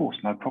 yeah, of course,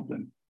 no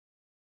problem.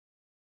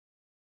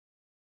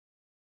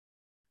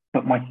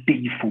 But my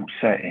default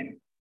setting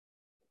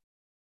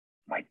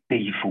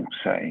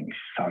is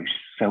so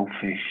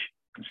selfish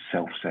and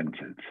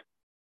self-centered.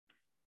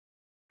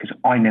 Because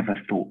I never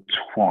thought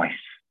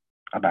twice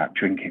about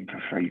drinking for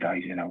 3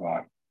 days in a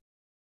row.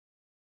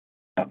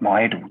 But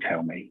my head will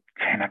tell me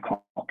 10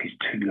 o'clock is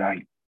too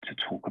late to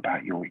talk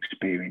about your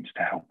experience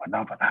to help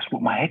another. That's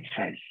what my head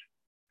says.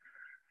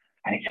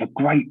 And it's a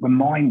great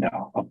reminder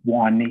of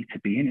why I need to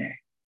be in it.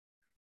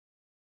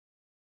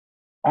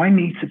 I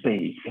need to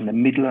be in the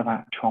middle of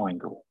that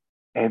triangle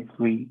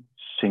every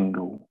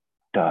single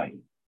day.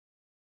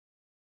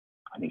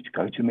 I need to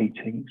go to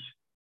meetings.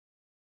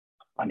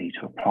 I need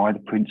to apply the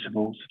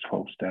principles, the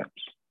 12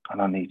 steps,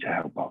 and I need to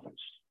help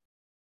others.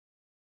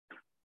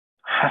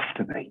 Have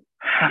to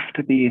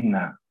be in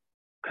that,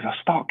 because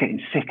I start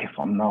getting sick if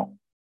I'm not.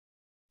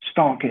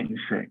 Start getting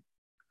sick.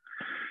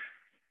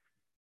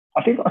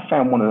 I think I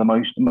found one of the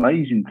most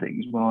amazing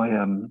things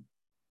when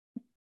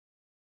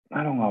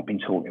how long have I been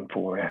talking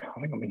for here? I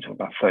think I've been talking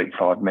about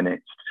 35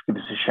 minutes. Just give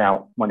us a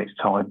shout when it's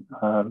time.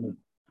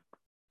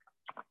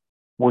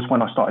 Was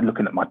when I started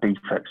looking at my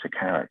defects of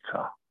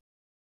character.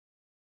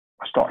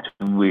 I started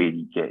to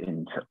really get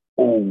into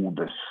all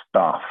the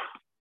stuff.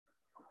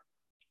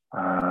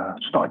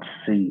 Started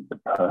to see the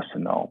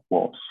person that I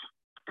was.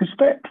 Because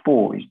step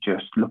 4 is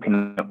just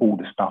looking at all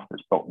the stuff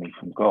that's blocked me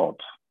from God.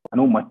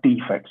 And all my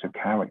defects of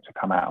character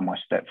come out of my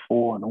step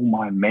 4, and all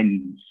my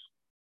amends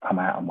come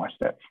out of my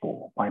step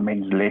 4. My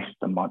amends list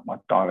and my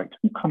direct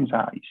comes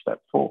out of step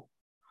 4.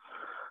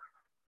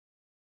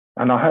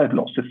 And I heard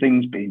lots of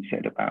things being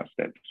said about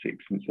step 6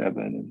 and 7.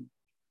 And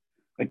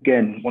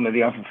again, one of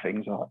the other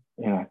things are,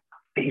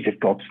 these are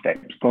God's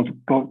steps. God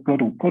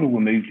will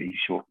remove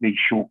these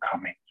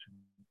shortcomings.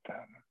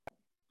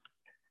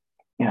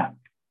 And,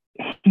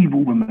 He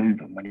will remove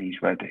them when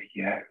He's ready.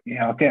 Yeah,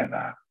 I get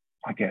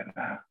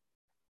that.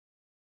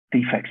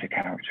 Defects of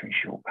character and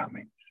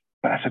shortcomings.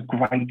 But that's a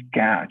great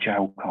get out of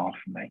jail card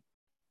for me.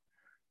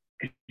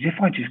 Because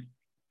if I just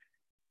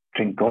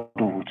think God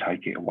will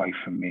take it away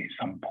from me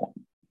at some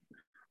point,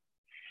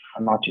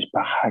 and I just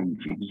behave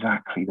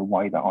exactly the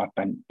way that I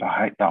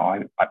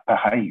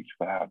behaved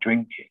without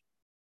drinking,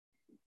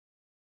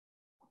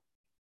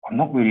 I'm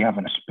not really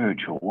having a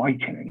spiritual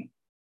awakening.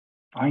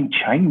 I ain't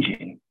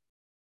changing,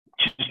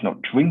 just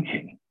not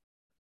drinking.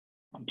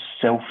 I'm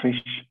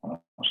selfish, I'm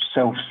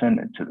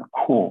self-centered to the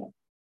core,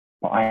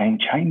 but I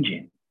ain't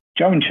changing.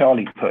 Joe and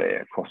Charlie put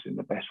it across in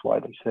the best way.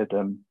 They said,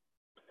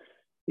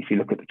 if you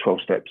look at the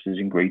 12 steps as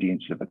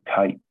ingredients of a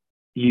cake,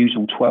 use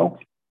all 12.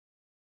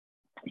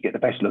 You get the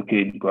best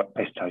looking,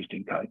 best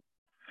tasting cake.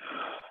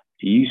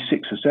 If you use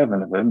 6 or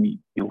 7 of them,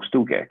 you'll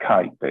still get a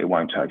cake, but it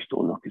won't taste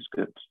or look as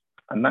good.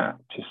 And that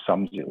just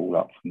sums it all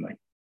up for me.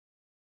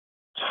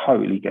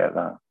 Totally get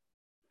that.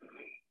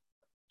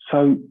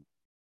 So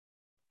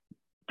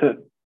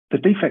the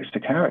defects to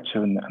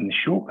character and the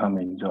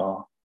shortcomings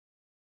are,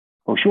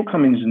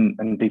 shortcomings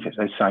and defects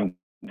are the same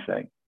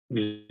thing,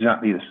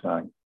 exactly the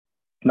same.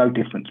 No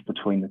difference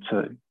between the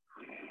two.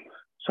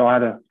 So I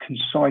had a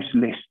concise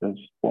list of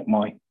what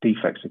my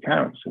defects of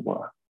character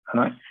were,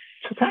 and I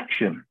took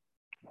action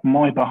on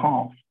my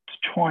behalf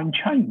to try and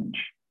change.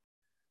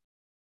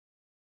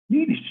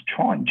 Needed to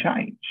try and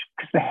change,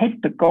 because the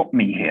head that got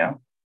me here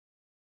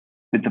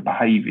with the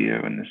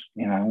behaviour and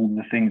all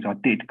the things I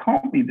did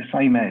can't be the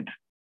same head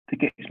that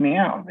gets me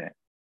out of it.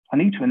 I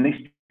need to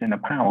enlist in a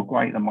power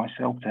greater than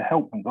myself to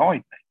help and guide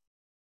me.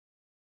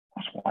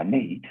 That's what I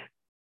need.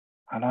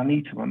 And I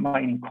need to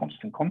remain in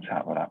constant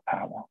contact with that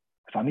power,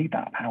 because I need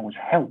that power's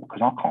help,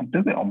 because I can't do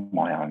it on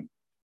my own.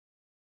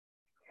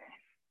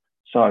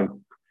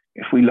 So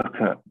if we look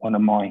at one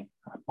of my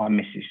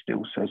missus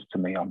still says to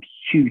me, I'm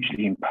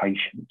hugely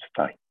impatient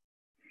today.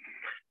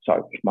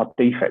 So if my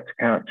defect of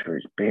character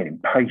is being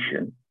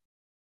impatient,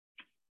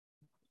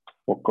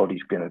 what God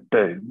is going to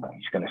do,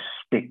 He's going to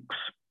stick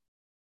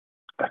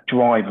a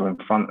driver in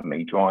front of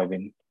me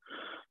driving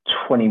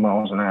 20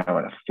 miles an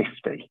hour at a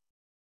 50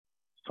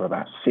 for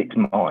about 6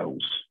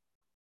 miles.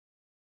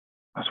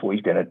 That's what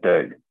He's going to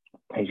do.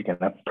 He's going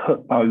to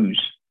put those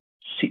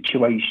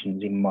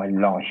situations in my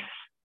life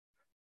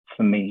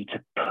for me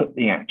to put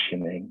the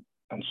action in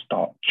and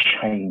start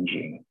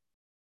changing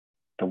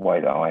the way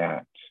that I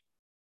act.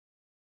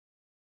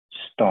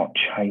 Start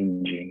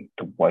changing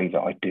the way that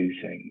I do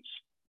things.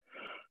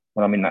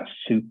 When I'm in that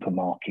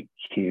supermarket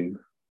queue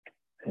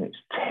and it's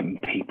 10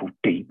 people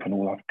deep and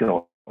all I've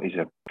got is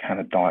a can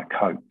of Diet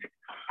Coke,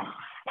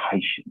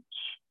 patience.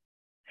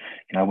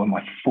 When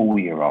my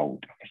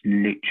 4-year-old has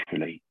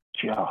literally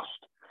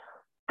just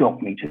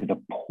got me to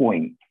the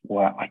point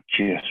where I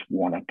just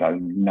want to go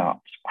nuts.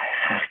 I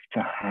have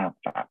to have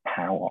that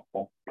power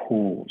of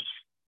pause.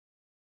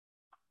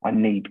 I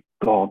need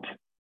God,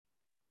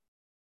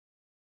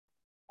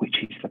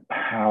 which is the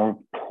power of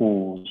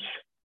pause,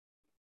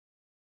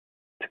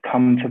 to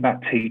come to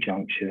that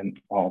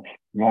T-junction of,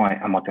 right,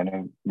 am I going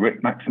to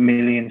rip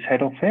Maximilian's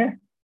head off here?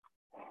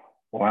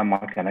 Or am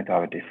I going to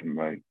go a different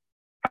route?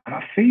 And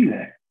I feel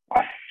it.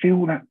 I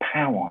feel that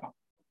power.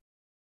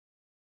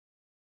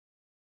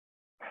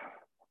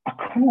 I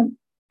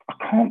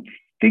can't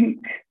think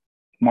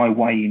my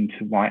way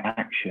into right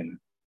action.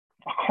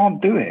 I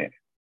can't do it.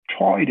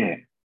 Tried it.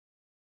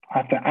 I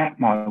have to act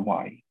my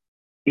way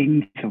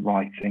into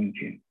right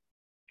thinking.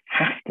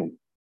 Have to.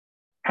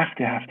 So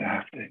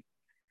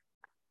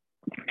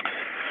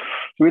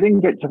we then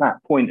get to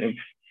that point of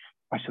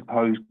I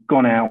suppose,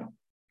 gone out,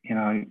 you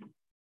know,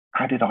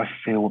 how did I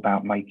feel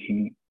about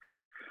making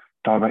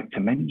direct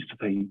amends to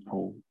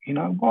people? You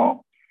know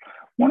what?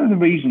 One of the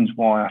reasons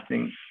why I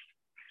think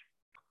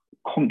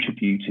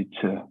contributed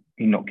to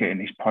me not getting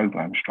this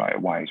program straight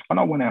away is when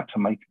I went out to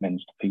make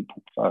amends to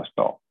people first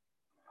off,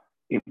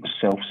 it was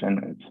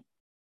self-centered.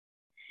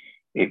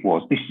 It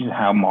was, this is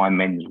how my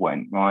amends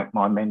went, right?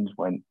 My amends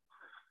went,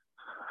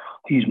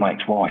 use my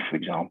ex-wife, for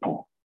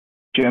example.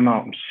 Gemma,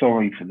 I'm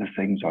sorry for the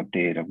things I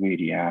did. I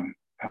really am.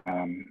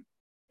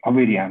 I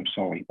really am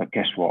sorry. But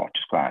guess what? I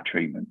just got out of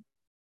treatment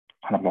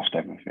and I've lost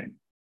everything.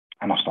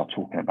 And I start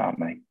talking about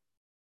me.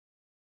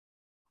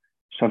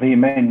 So the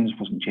amends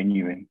wasn't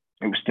genuine.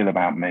 It was still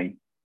about me.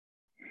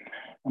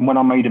 And when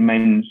I made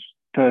amends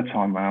third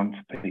time round,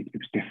 it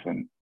was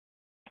different.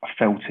 I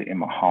felt it in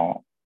my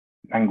heart.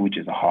 Language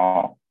of the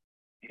heart.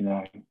 You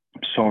know,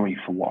 I'm sorry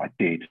for what I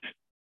did.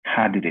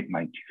 How did it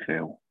make you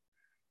feel?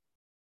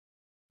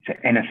 Is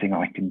there anything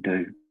I can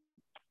do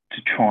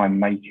to try and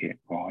make it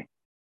right?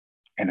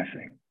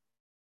 Anything.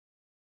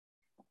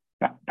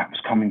 That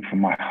was coming from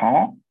my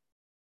heart,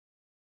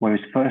 whereas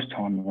first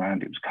time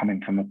around, it was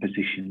coming from a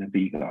position of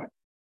ego.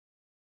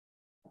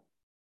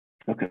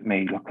 Look at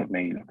me, look at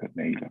me, look at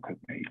me, look at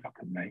me, look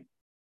at me.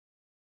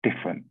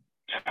 Different,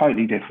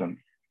 totally different.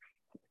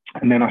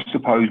 And then I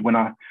suppose when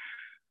I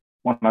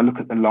look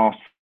at the last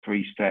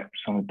 3 steps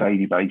on a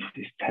daily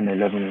basis, 10,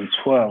 11, and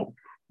 12,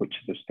 which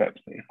are the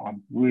steps that if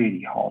I'm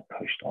really hard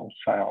pushed, I'll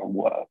say I'll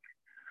work.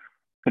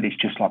 But it's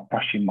just like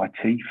brushing my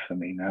teeth for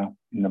me now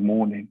in the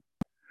morning.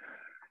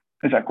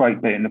 There's that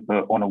great bit in the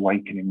book on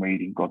awakening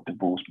reading, God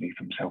divorced me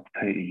from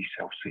self-pity,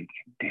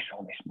 self-seeking,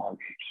 dishonest motives.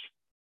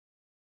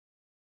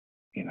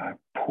 You know,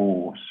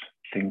 pause,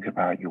 think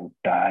about your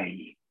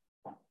day.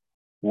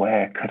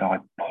 Where could I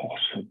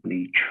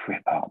possibly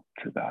trip up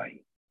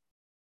today?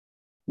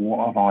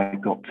 What have I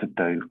got to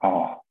do?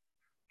 Oh,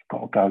 I've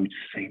got to go to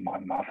see my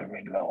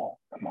mother-in-law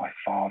and my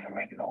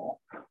father-in-law.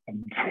 I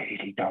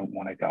really don't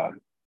want to go.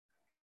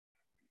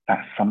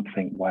 That's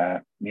something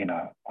where, you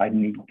know, I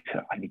need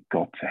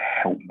God to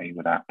help me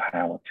with that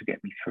power to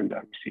get me through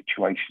those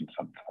situations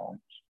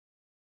sometimes.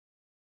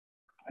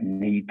 I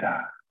need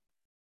that.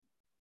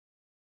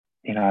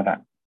 You know,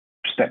 that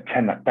step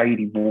 10, that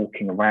daily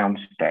walking around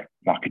step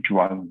like a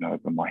drone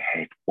over my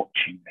head,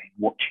 watching me,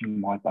 watching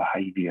my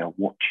behaviour,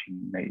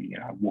 watching me, you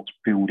know, what's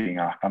building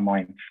up. Am I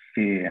in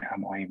fear?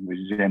 Am I in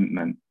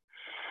resentment?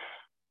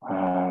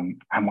 Am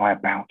I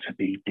about to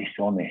be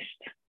dishonest?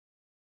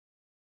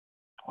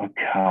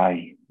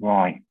 Okay,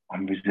 right,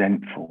 I'm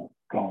resentful.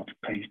 God,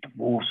 please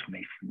divorce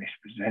me from this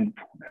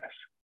resentfulness.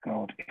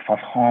 God, if I've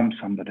harmed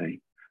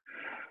somebody,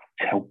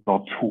 tell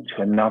God, talk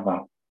to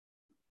another.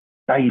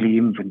 Daily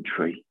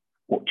inventory,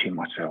 watching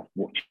myself,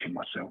 watching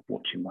myself,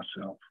 watching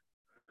myself.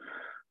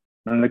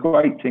 And the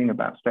great thing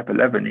about step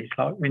 11 is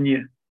like when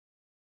you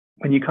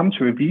come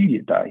to review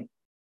your day,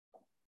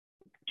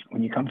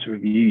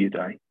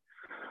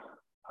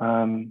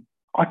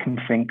 I can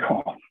think,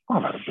 oh,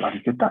 I've had a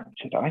bloody good day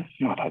today.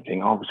 I don't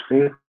think I was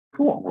fearful, I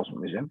wasn't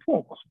resentful,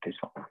 I wasn't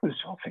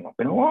dishonest. I think I've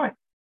been all right.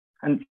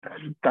 And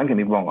don't get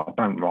me wrong, I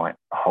don't write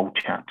a whole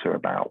chapter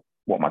about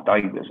what my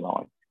day was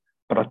like,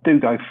 but I do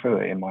go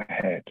through it in my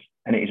head.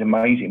 And it is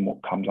amazing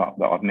what comes up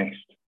that I've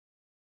missed.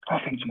 I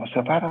think to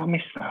myself, how did I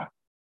miss that?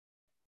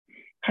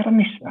 How did I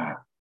miss that?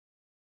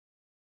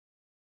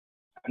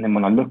 And then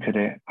when I look at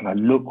it and I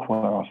look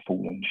where I've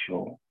fallen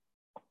short,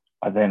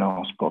 I then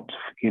ask God to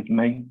forgive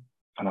me.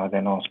 And I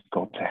then ask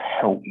God to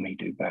help me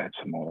do better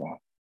tomorrow.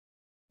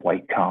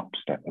 Wake up,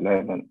 step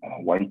 11,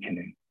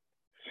 awakening.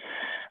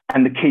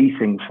 And the key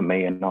thing for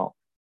me, and I'll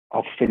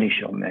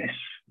finish on this,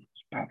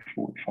 it's about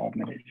 45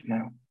 minutes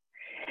now.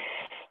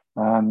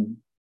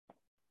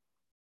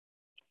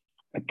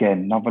 Again,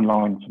 another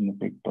line from the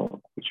big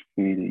book, which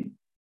really,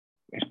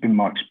 it's been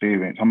my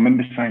experience. I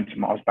remember saying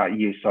to I was about a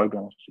year sober,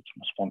 and I said to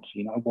my sponsor,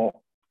 you know what?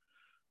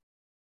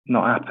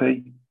 Not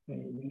happy.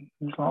 He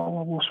was like,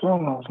 well, what's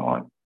wrong? I was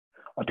like,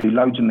 I do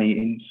loads of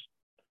meetings.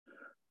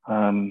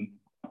 I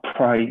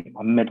pray,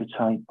 I meditate,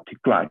 I do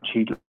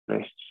gratitude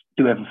lists,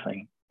 do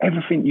everything.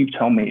 Everything you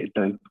tell me to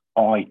do,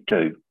 I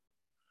do.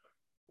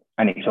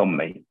 And it's on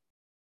me.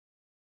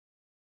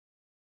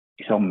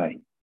 It's on me.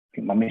 I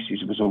think my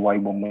missus was away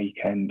one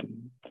weekend.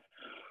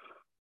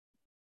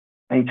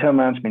 And he turned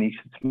around to me and he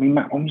said to me,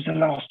 Matt, when was the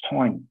last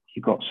time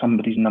you got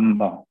somebody's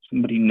number,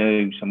 somebody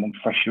new, someone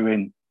fresher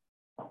in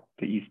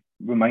that you've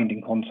remained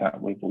in contact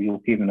with, or you're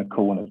given a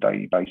call on a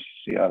daily basis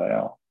to see how they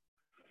are?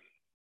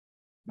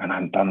 And I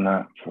hadn't done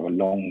that for a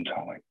long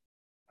time.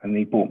 And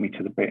he brought me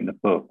to the bit in the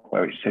book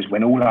where it says,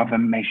 when all other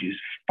measures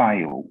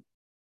fail,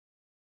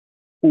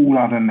 all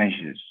other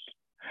measures,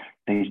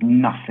 there's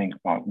nothing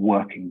like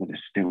working with a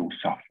still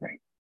suffering.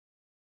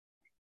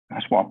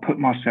 That's why I put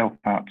myself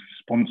out to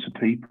sponsor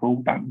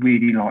people. I don't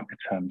really like the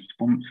term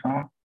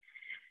sponsor.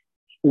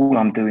 All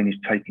I'm doing is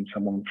taking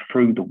someone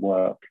through the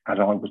work as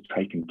I was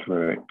taken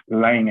through it,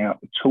 laying out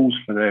the tools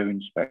for their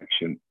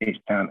inspection. It's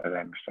down to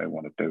them if they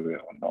want to do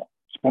it or not.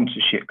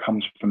 Sponsorship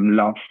comes from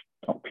love,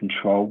 not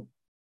control.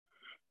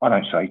 I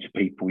don't say to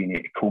people, you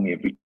need to call me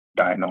every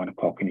day at 9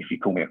 o'clock, and if you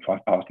call me at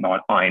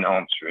 9:05, I ain't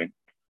answering.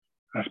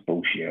 That's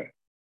bullshit.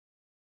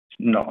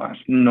 That's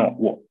not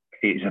what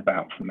it is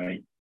about for me.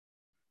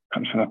 It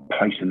comes from a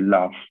place of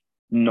love,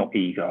 not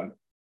ego.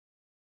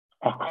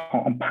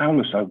 I'm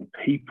powerless over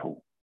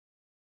people.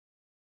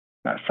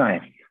 That's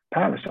saying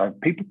powerless over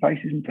people,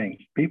 places, and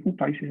things. People,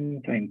 places,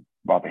 and things.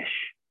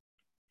 Rubbish.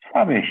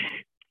 Rubbish.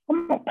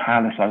 I'm not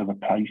powerless over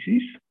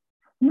places.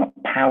 I'm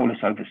not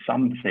powerless over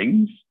some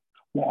things.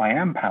 What I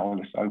am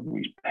powerless over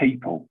is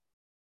people.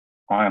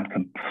 I am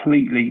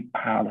completely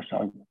powerless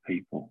over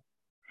people.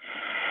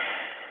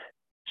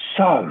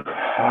 So,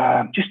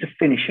 just to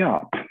finish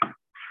up,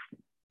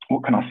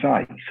 what can I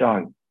say?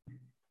 So,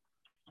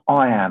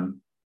 I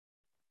am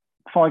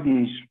 5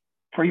 years,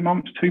 3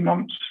 months, 2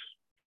 months,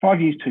 5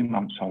 years, 2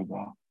 months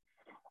sober.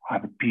 I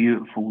have a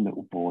beautiful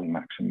little boy,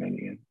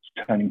 Maximilian.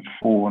 He's turning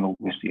 4 on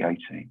August the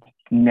 18th.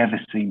 Never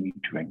seen me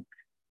drink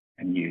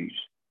and use.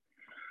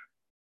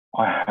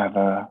 I have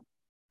a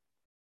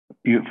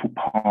beautiful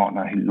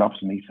partner who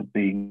loves me for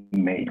being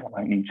me. I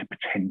don't need to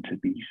pretend to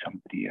be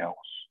somebody else.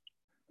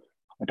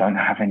 I don't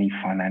have any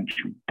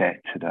financial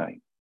debt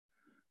today.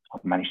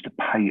 I've managed to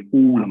pay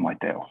all of my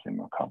debt off in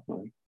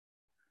recovery.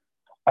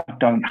 I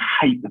don't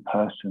hate the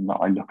person that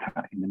I look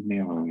at in the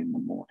mirror in the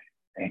morning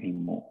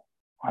anymore.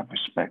 I have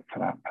respect for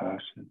that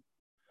person.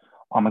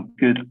 I'm a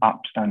good,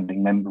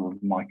 upstanding member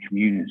of my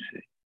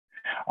community.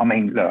 I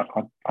mean, look,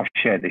 I've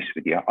shared this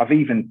with you. I've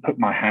even put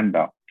my hand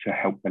up to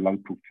help the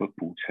local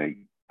football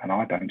team, and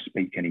I don't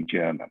speak any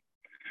German.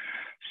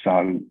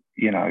 So,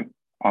 you know,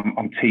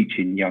 I'm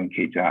teaching young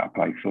kids how to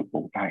play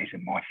football. That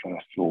isn't my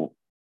first thought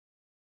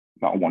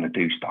that I want to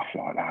do stuff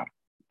like that.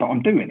 But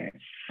I'm doing it.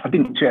 I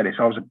didn't share this.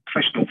 I was a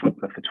professional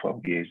footballer for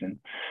 12 years.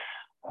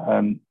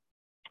 And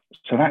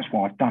so that's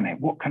why I've done it.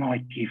 What can I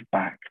give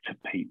back to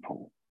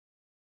people?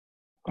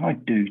 What can I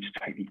do to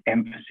take the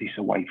emphasis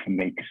away from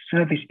me? Because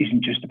service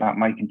isn't just about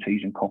making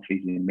teas and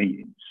coffees in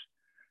meetings.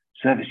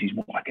 Service is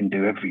what I can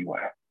do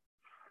everywhere.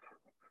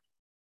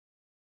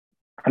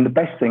 And the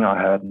best thing I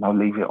heard, and I'll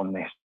leave it on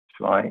this,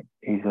 right,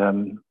 is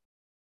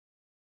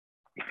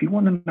if you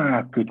want to know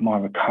how good my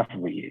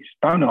recovery is,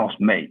 don't ask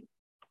me,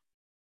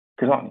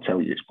 because I can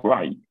tell you it's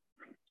great.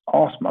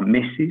 Ask my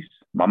missus,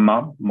 my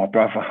mum, my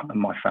brother, and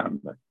my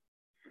family.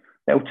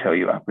 They'll tell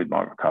you how good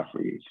my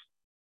recovery is.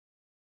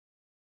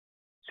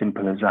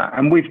 Simple as that.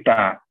 And with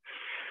that,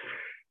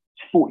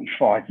 it's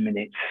 45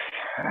 minutes.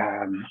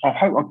 I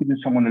hope I've given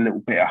someone a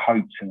little bit of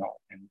hope tonight.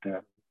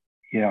 And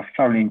yeah, I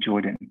thoroughly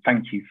enjoyed it. And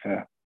thank you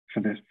for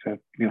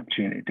the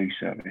opportunity to do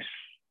service.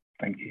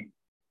 Thank you.